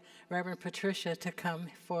invite Reverend Patricia to come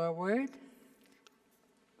forward.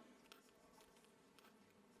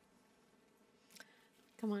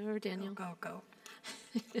 Come on over, Daniel. Go.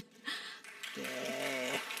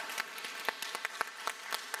 Yeah.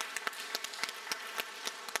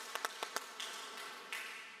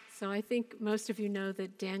 So I think most of you know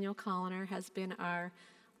that Daniel Colliner has been our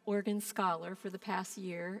organ scholar for the past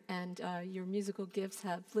year, and your musical gifts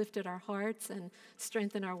have lifted our hearts and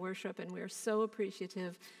strengthened our worship, and we're so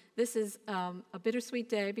appreciative. This is a bittersweet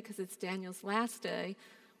day because it's Daniel's last day.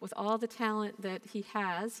 With all the talent that he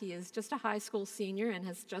has, he is just a high school senior and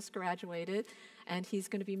has just graduated, and he's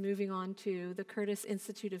going to be moving on to the Curtis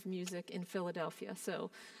Institute of Music in Philadelphia. So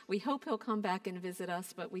we hope he'll come back and visit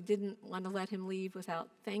us, but we didn't want to let him leave without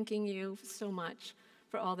thanking you so much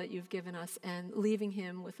for all that you've given us and leaving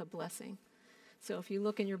him with a blessing. So if you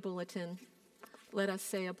look in your bulletin, let us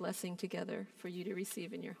say a blessing together for you to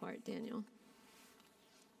receive in your heart, Daniel.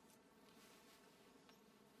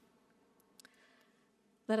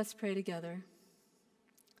 Let us pray together.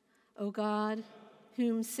 O God,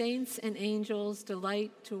 whom saints and angels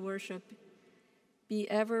delight to worship, be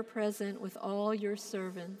ever present with all your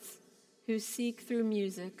servants who seek through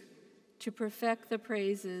music to perfect the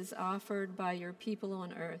praises offered by your people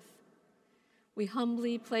on earth. We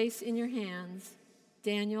humbly place in your hands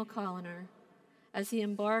Daniel Colliner as he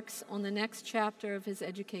embarks on the next chapter of his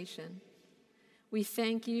education. We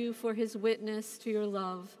thank you for his witness to your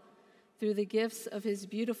love through the gifts of his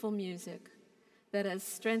beautiful music that has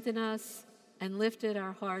strengthened us and lifted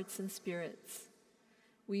our hearts and spirits.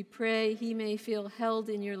 We pray he may feel held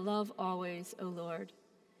in your love always, O Lord.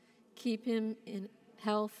 Keep him in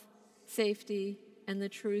health, safety, and the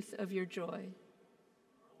truth of your joy.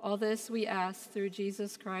 All this we ask through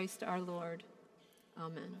Jesus Christ our Lord.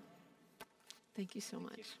 Amen. Thank you so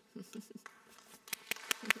much.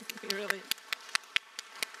 Really.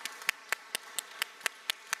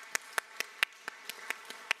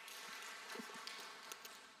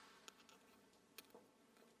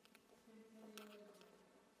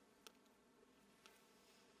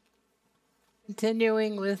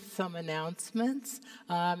 Continuing with some announcements,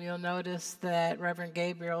 you'll notice that Reverend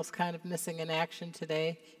Gabriel's kind of missing in action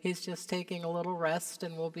today. He's just taking a little rest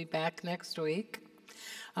and we'll be back next week.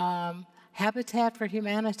 Habitat for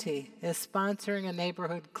Humanity is sponsoring a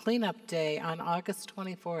neighborhood cleanup day on August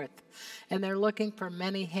 24th, and they're looking for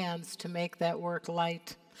many hands to make that work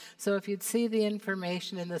light. So if you'd see the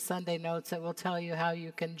information in the Sunday notes, it will tell you how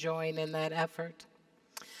you can join in that effort.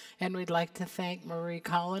 And we'd like to thank Marie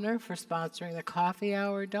Colliner for sponsoring the coffee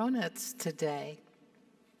hour donuts today.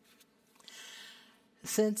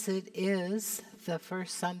 Since it is the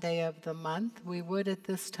first Sunday of the month, we would at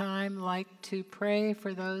this time like to pray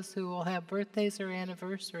for those who will have birthdays or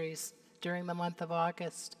anniversaries during the month of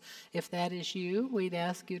August. If that is you, we'd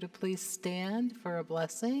ask you to please stand for a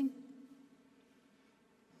blessing.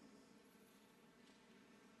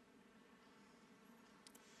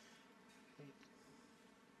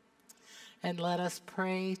 And let us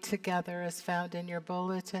pray together as found in your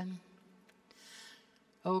bulletin.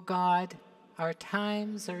 O God, our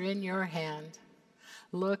times are in your hand.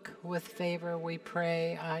 Look with favor, we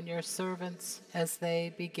pray, on your servants as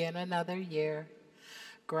they begin another year.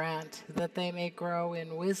 Grant that they may grow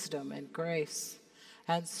in wisdom and grace,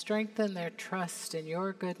 and strengthen their trust in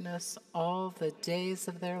your goodness all the days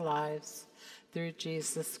of their lives. Through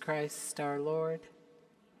Jesus Christ our Lord.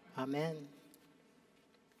 Amen.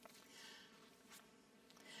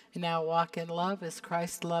 And now walk in love as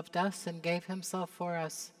Christ loved us and gave himself for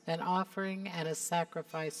us, an offering and a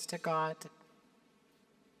sacrifice to God.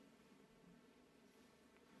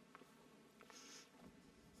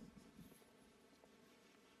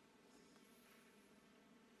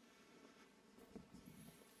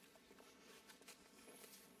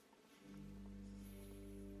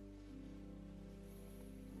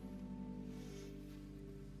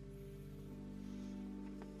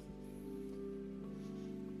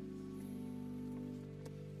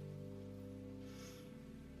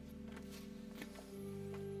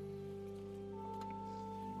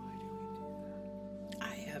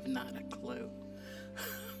 Not a clue.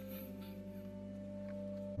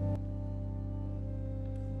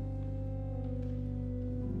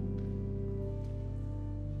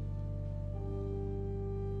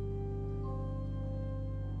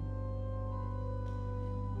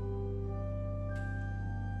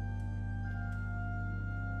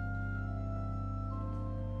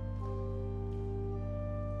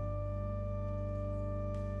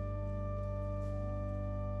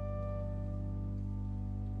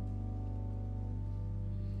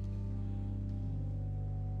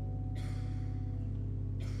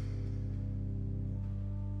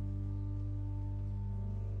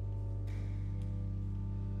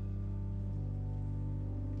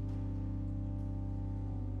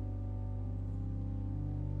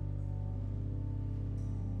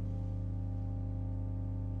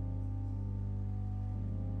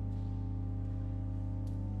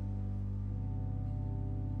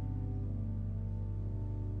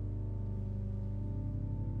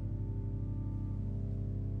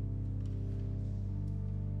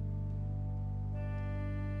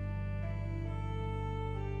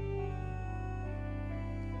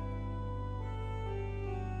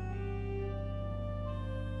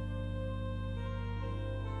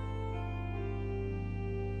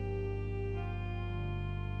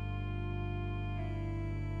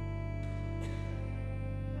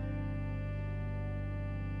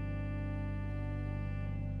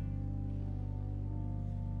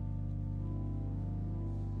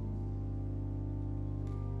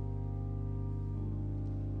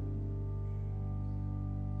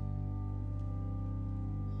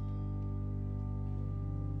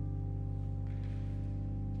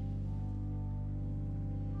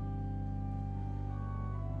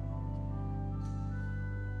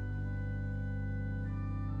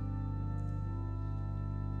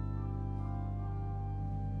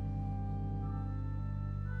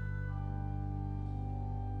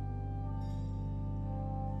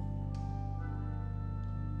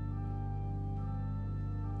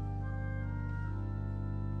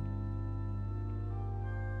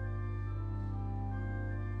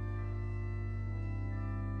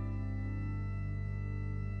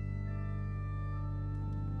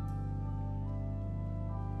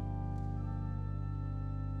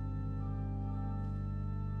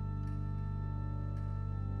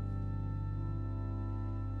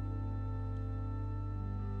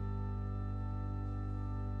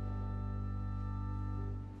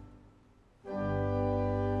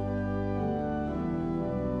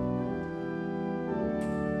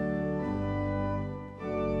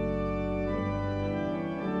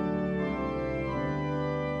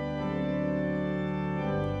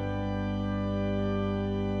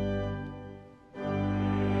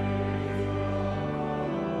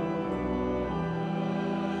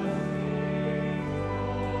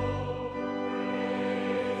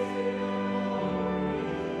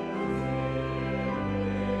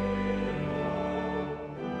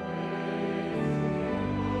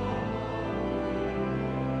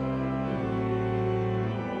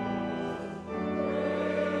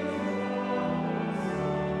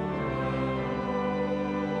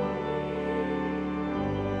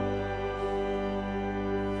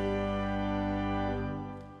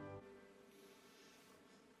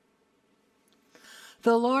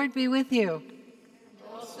 The Lord be with you.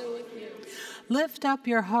 Also with you. Lift up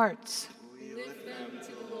your hearts. We lift them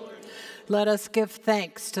to the Lord. Let us give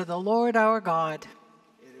thanks to the Lord our God.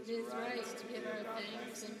 It is right to give our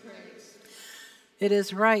thanks and praise. It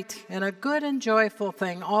is right and a good and joyful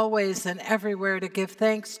thing always and everywhere to give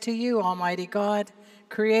thanks to you, Almighty God,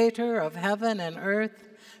 creator of heaven and earth,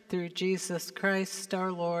 through Jesus Christ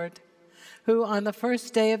our Lord, who on the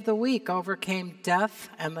first day of the week overcame death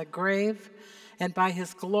and the grave, and by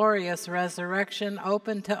his glorious resurrection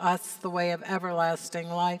opened to us the way of everlasting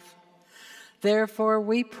life. Therefore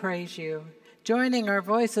we praise you, joining our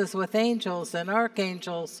voices with angels and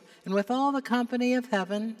archangels and with all the company of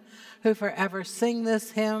heaven, who forever sing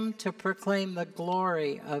this hymn to proclaim the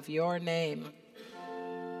glory of your name.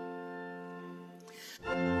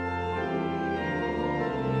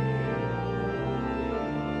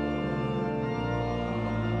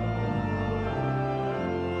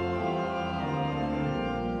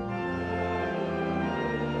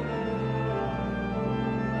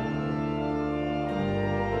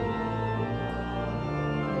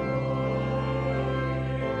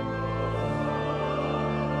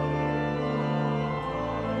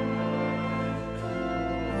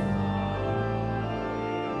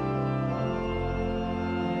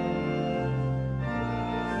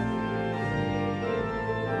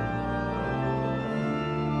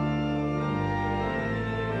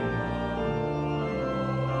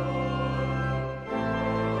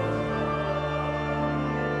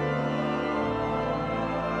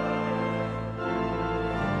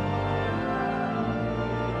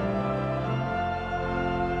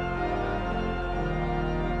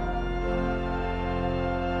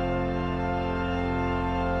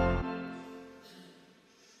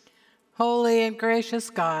 Holy and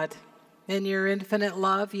gracious God, in your infinite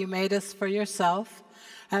love you made us for yourself,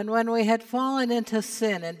 and when we had fallen into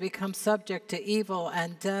sin and become subject to evil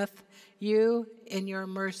and death, you, in your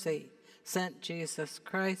mercy, sent Jesus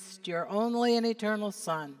Christ, your only and eternal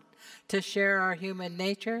Son, to share our human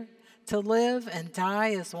nature, to live and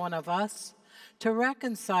die as one of us, to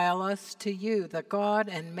reconcile us to you, the God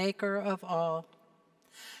and maker of all.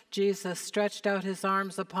 Jesus stretched out his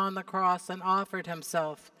arms upon the cross and offered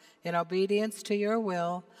himself, in obedience to your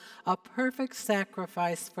will, a perfect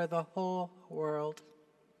sacrifice for the whole world.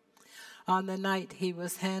 On the night he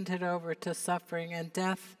was handed over to suffering and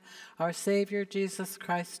death, our Savior Jesus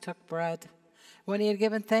Christ took bread. When he had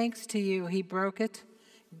given thanks to you, he broke it,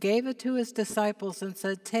 gave it to his disciples, and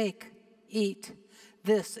said, "Take, eat.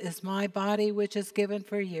 This is my body which is given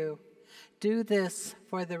for you. Do this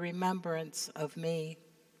for the remembrance of me."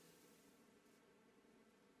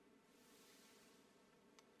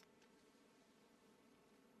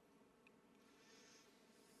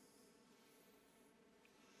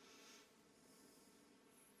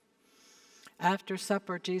 After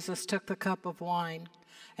supper, Jesus took the cup of wine,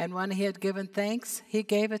 and when he had given thanks, he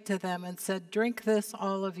gave it to them and said, "Drink this,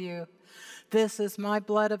 all of you. This is my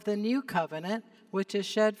blood of the new covenant, which is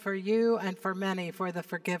shed for you and for many for the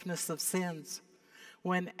forgiveness of sins.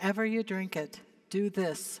 Whenever you drink it, do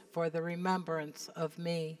this for the remembrance of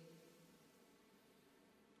me."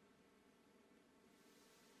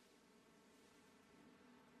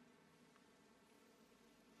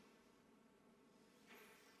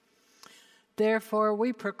 Therefore,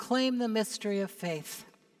 we proclaim the mystery of faith.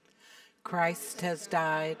 Christ has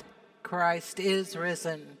died. Christ is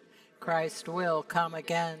risen. Christ will come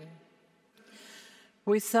again.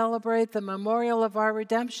 We celebrate the memorial of our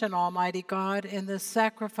redemption, Almighty God, in this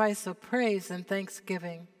sacrifice of praise and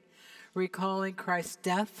thanksgiving. Recalling Christ's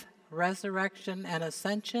death, resurrection, and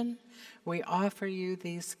ascension, we offer you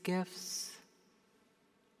these gifts.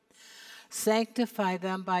 Sanctify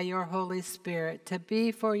them by your Holy Spirit to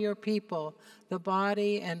be for your people the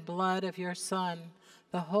body and blood of your Son,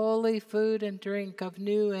 the holy food and drink of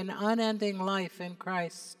new and unending life in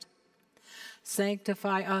Christ.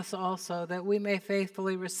 Sanctify us also that we may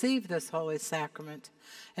faithfully receive this holy sacrament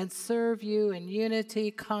and serve you in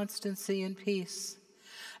unity, constancy, and peace.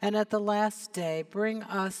 And at the last day, bring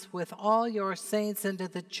us with all your saints into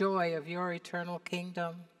the joy of your eternal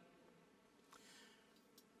kingdom.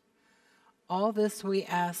 All this we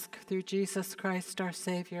ask through Jesus Christ our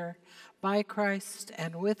Savior, by Christ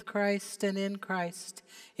and with Christ and in Christ,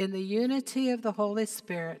 in the unity of the Holy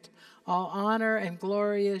Spirit. All honor and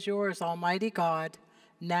glory is yours, Almighty God,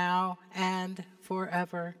 now and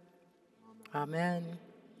forever. Amen.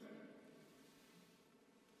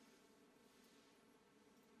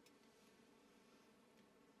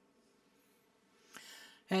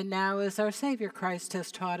 And now, as our Savior Christ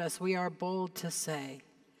has taught us, we are bold to say,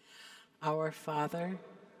 "Our Father,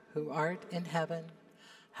 who art in heaven,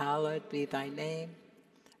 hallowed be thy name.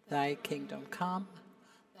 Thy kingdom come,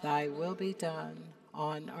 thy will be done,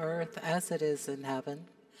 on earth as it is in heaven.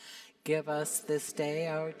 Give us this day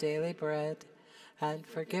our daily bread, and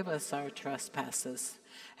forgive us our trespasses,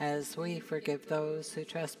 as we forgive those who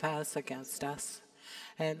trespass against us.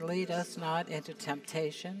 And lead us not into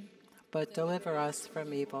temptation, but deliver us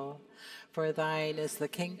from evil. For thine is the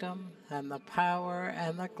kingdom, and the power,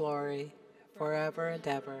 and the glory, forever and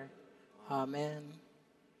ever. Amen.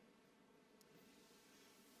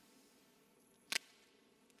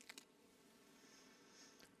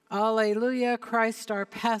 Alleluia, Christ our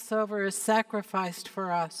Passover is sacrificed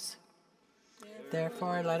for us.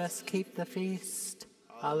 Therefore let us keep the feast.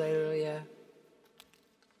 Alleluia.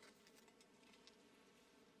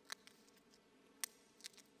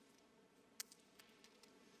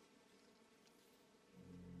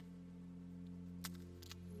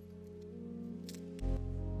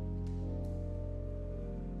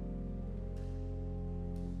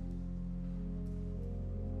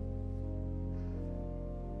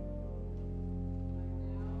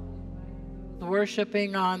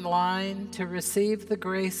 Worshiping online to receive the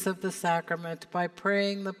grace of the sacrament by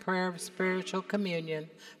praying the prayer of spiritual communion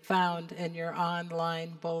found in your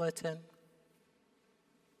online bulletin.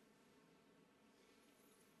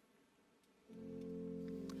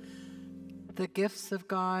 The gifts of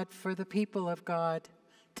God for the people of God.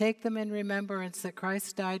 Take them in remembrance that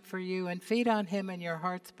Christ died for you, and feed on him in your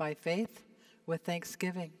hearts by faith with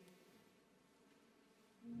thanksgiving.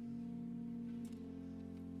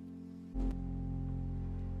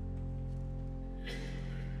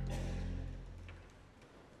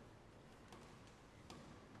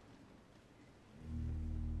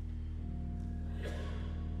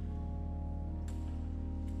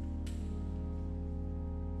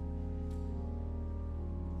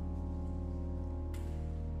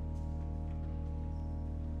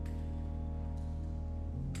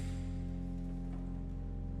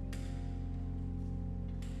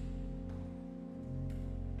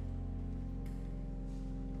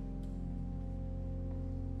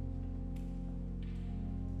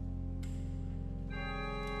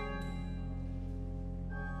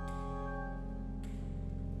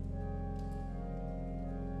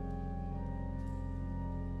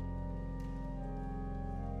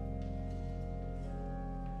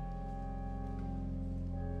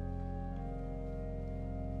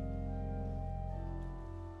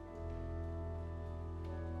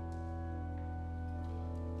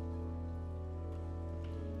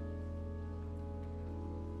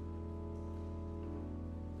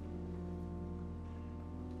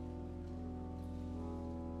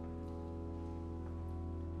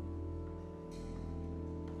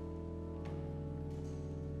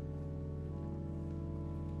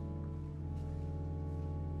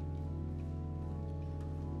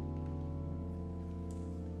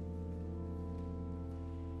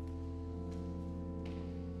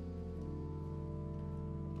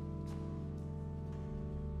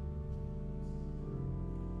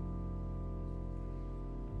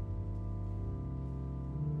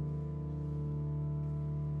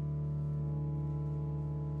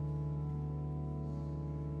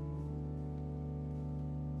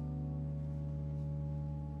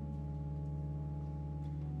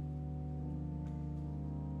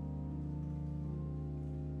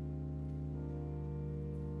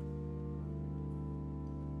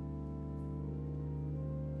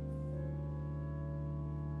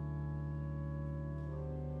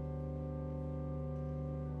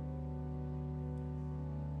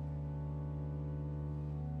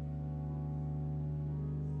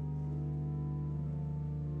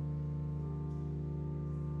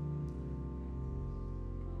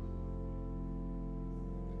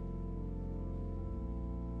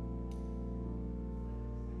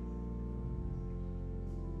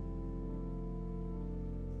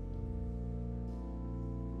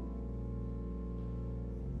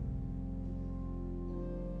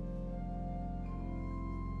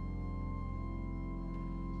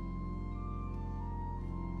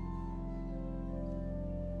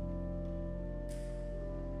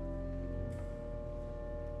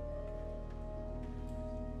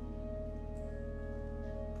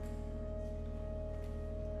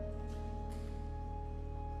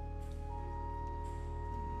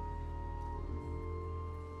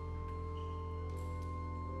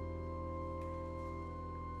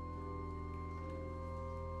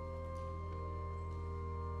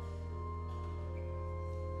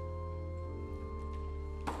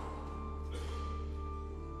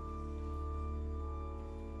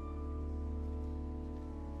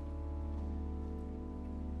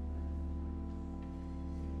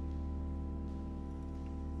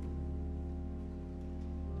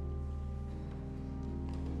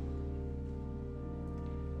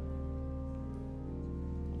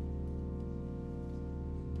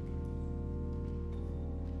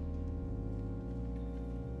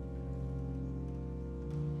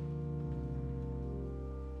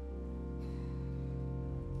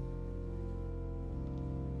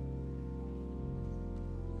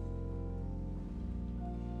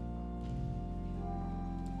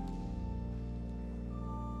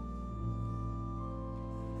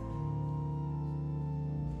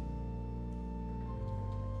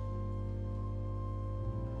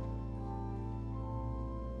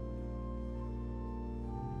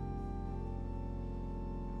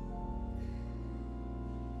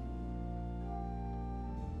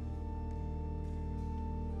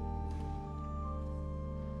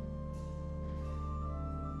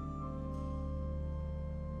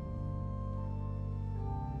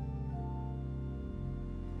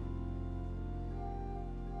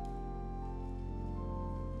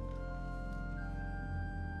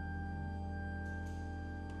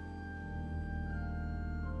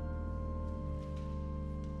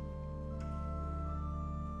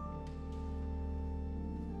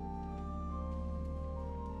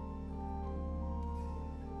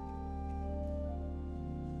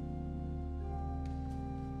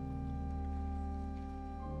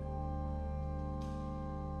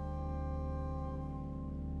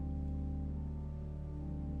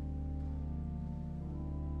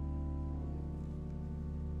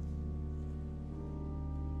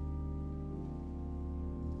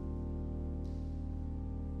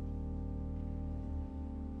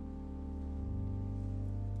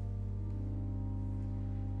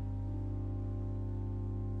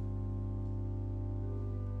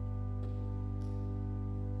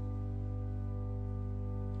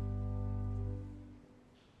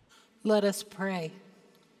 Let us pray.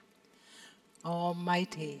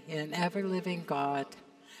 Almighty and ever-living God,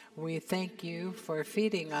 we thank you for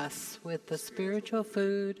feeding us with the spiritual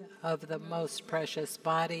food of the most precious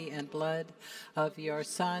body and blood of your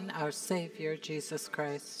Son, our Savior, Jesus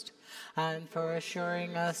Christ, and for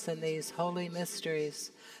assuring us in these holy mysteries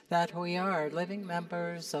that we are living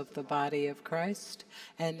members of the body of Christ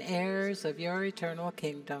and heirs of your eternal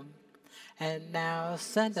kingdom. And now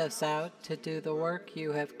send us out to do the work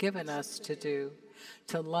you have given us to do,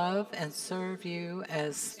 to love and serve you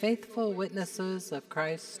as faithful witnesses of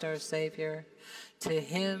Christ our Savior. To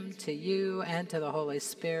him, to you, and to the Holy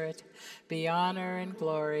Spirit be honor and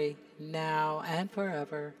glory, now and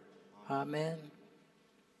forever. Amen.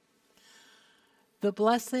 The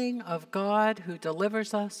blessing of God who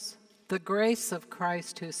delivers us, the grace of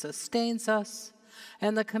Christ who sustains us,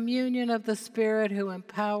 and the communion of the Spirit who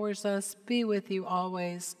empowers us be with you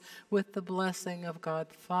always, with the blessing of God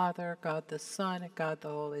the Father, God the Son, and God the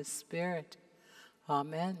Holy Spirit.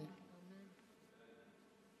 Amen.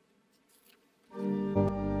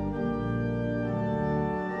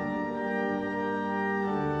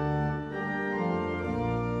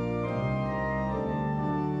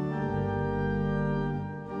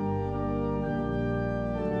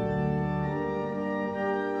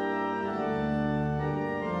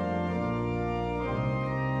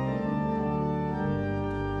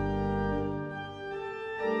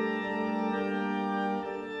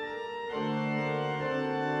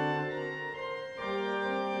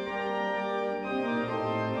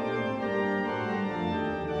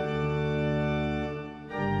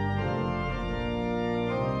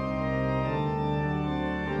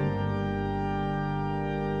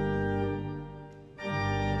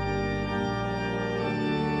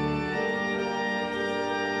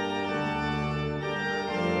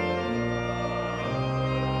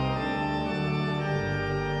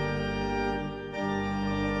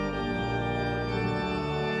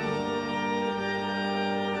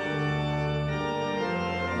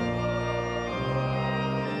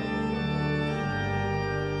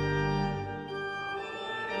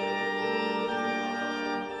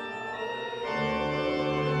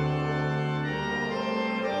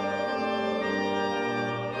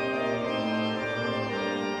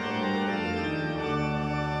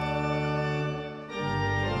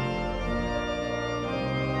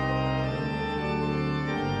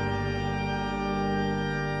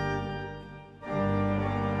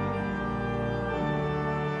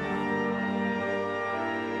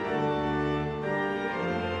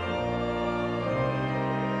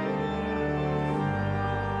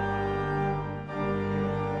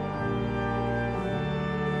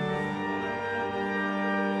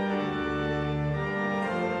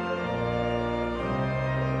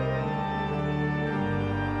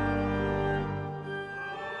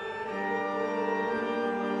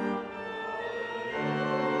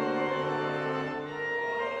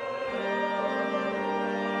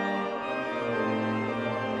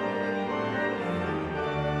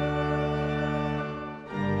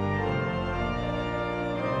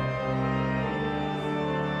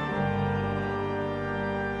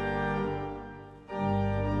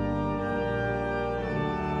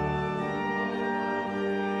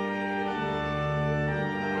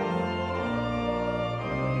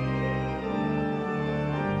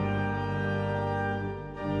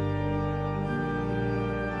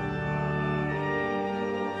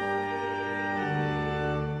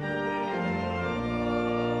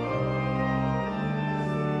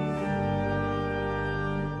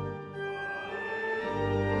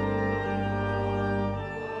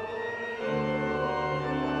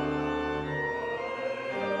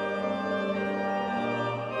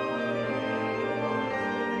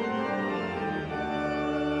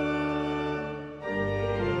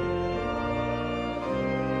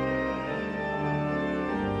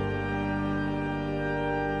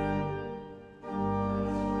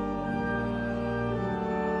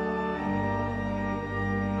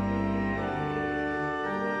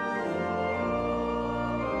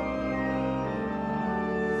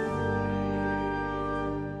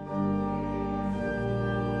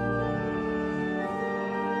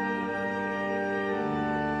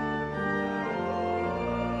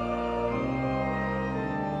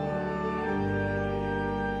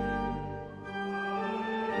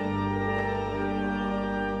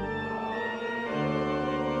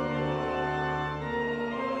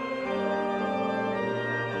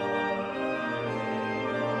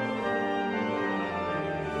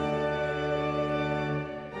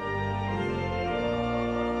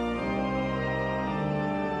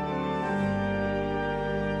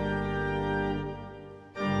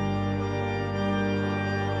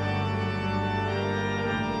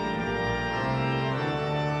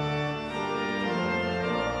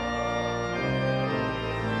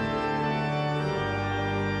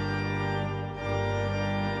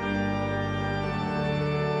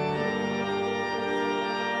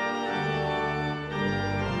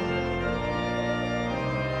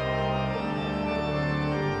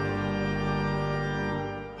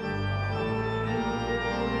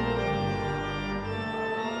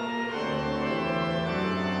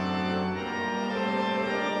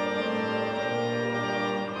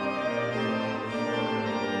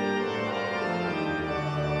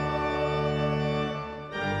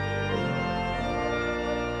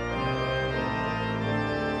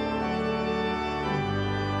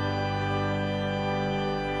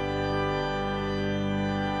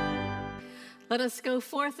 Let us go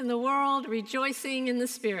forth in the world rejoicing in the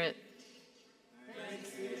Spirit.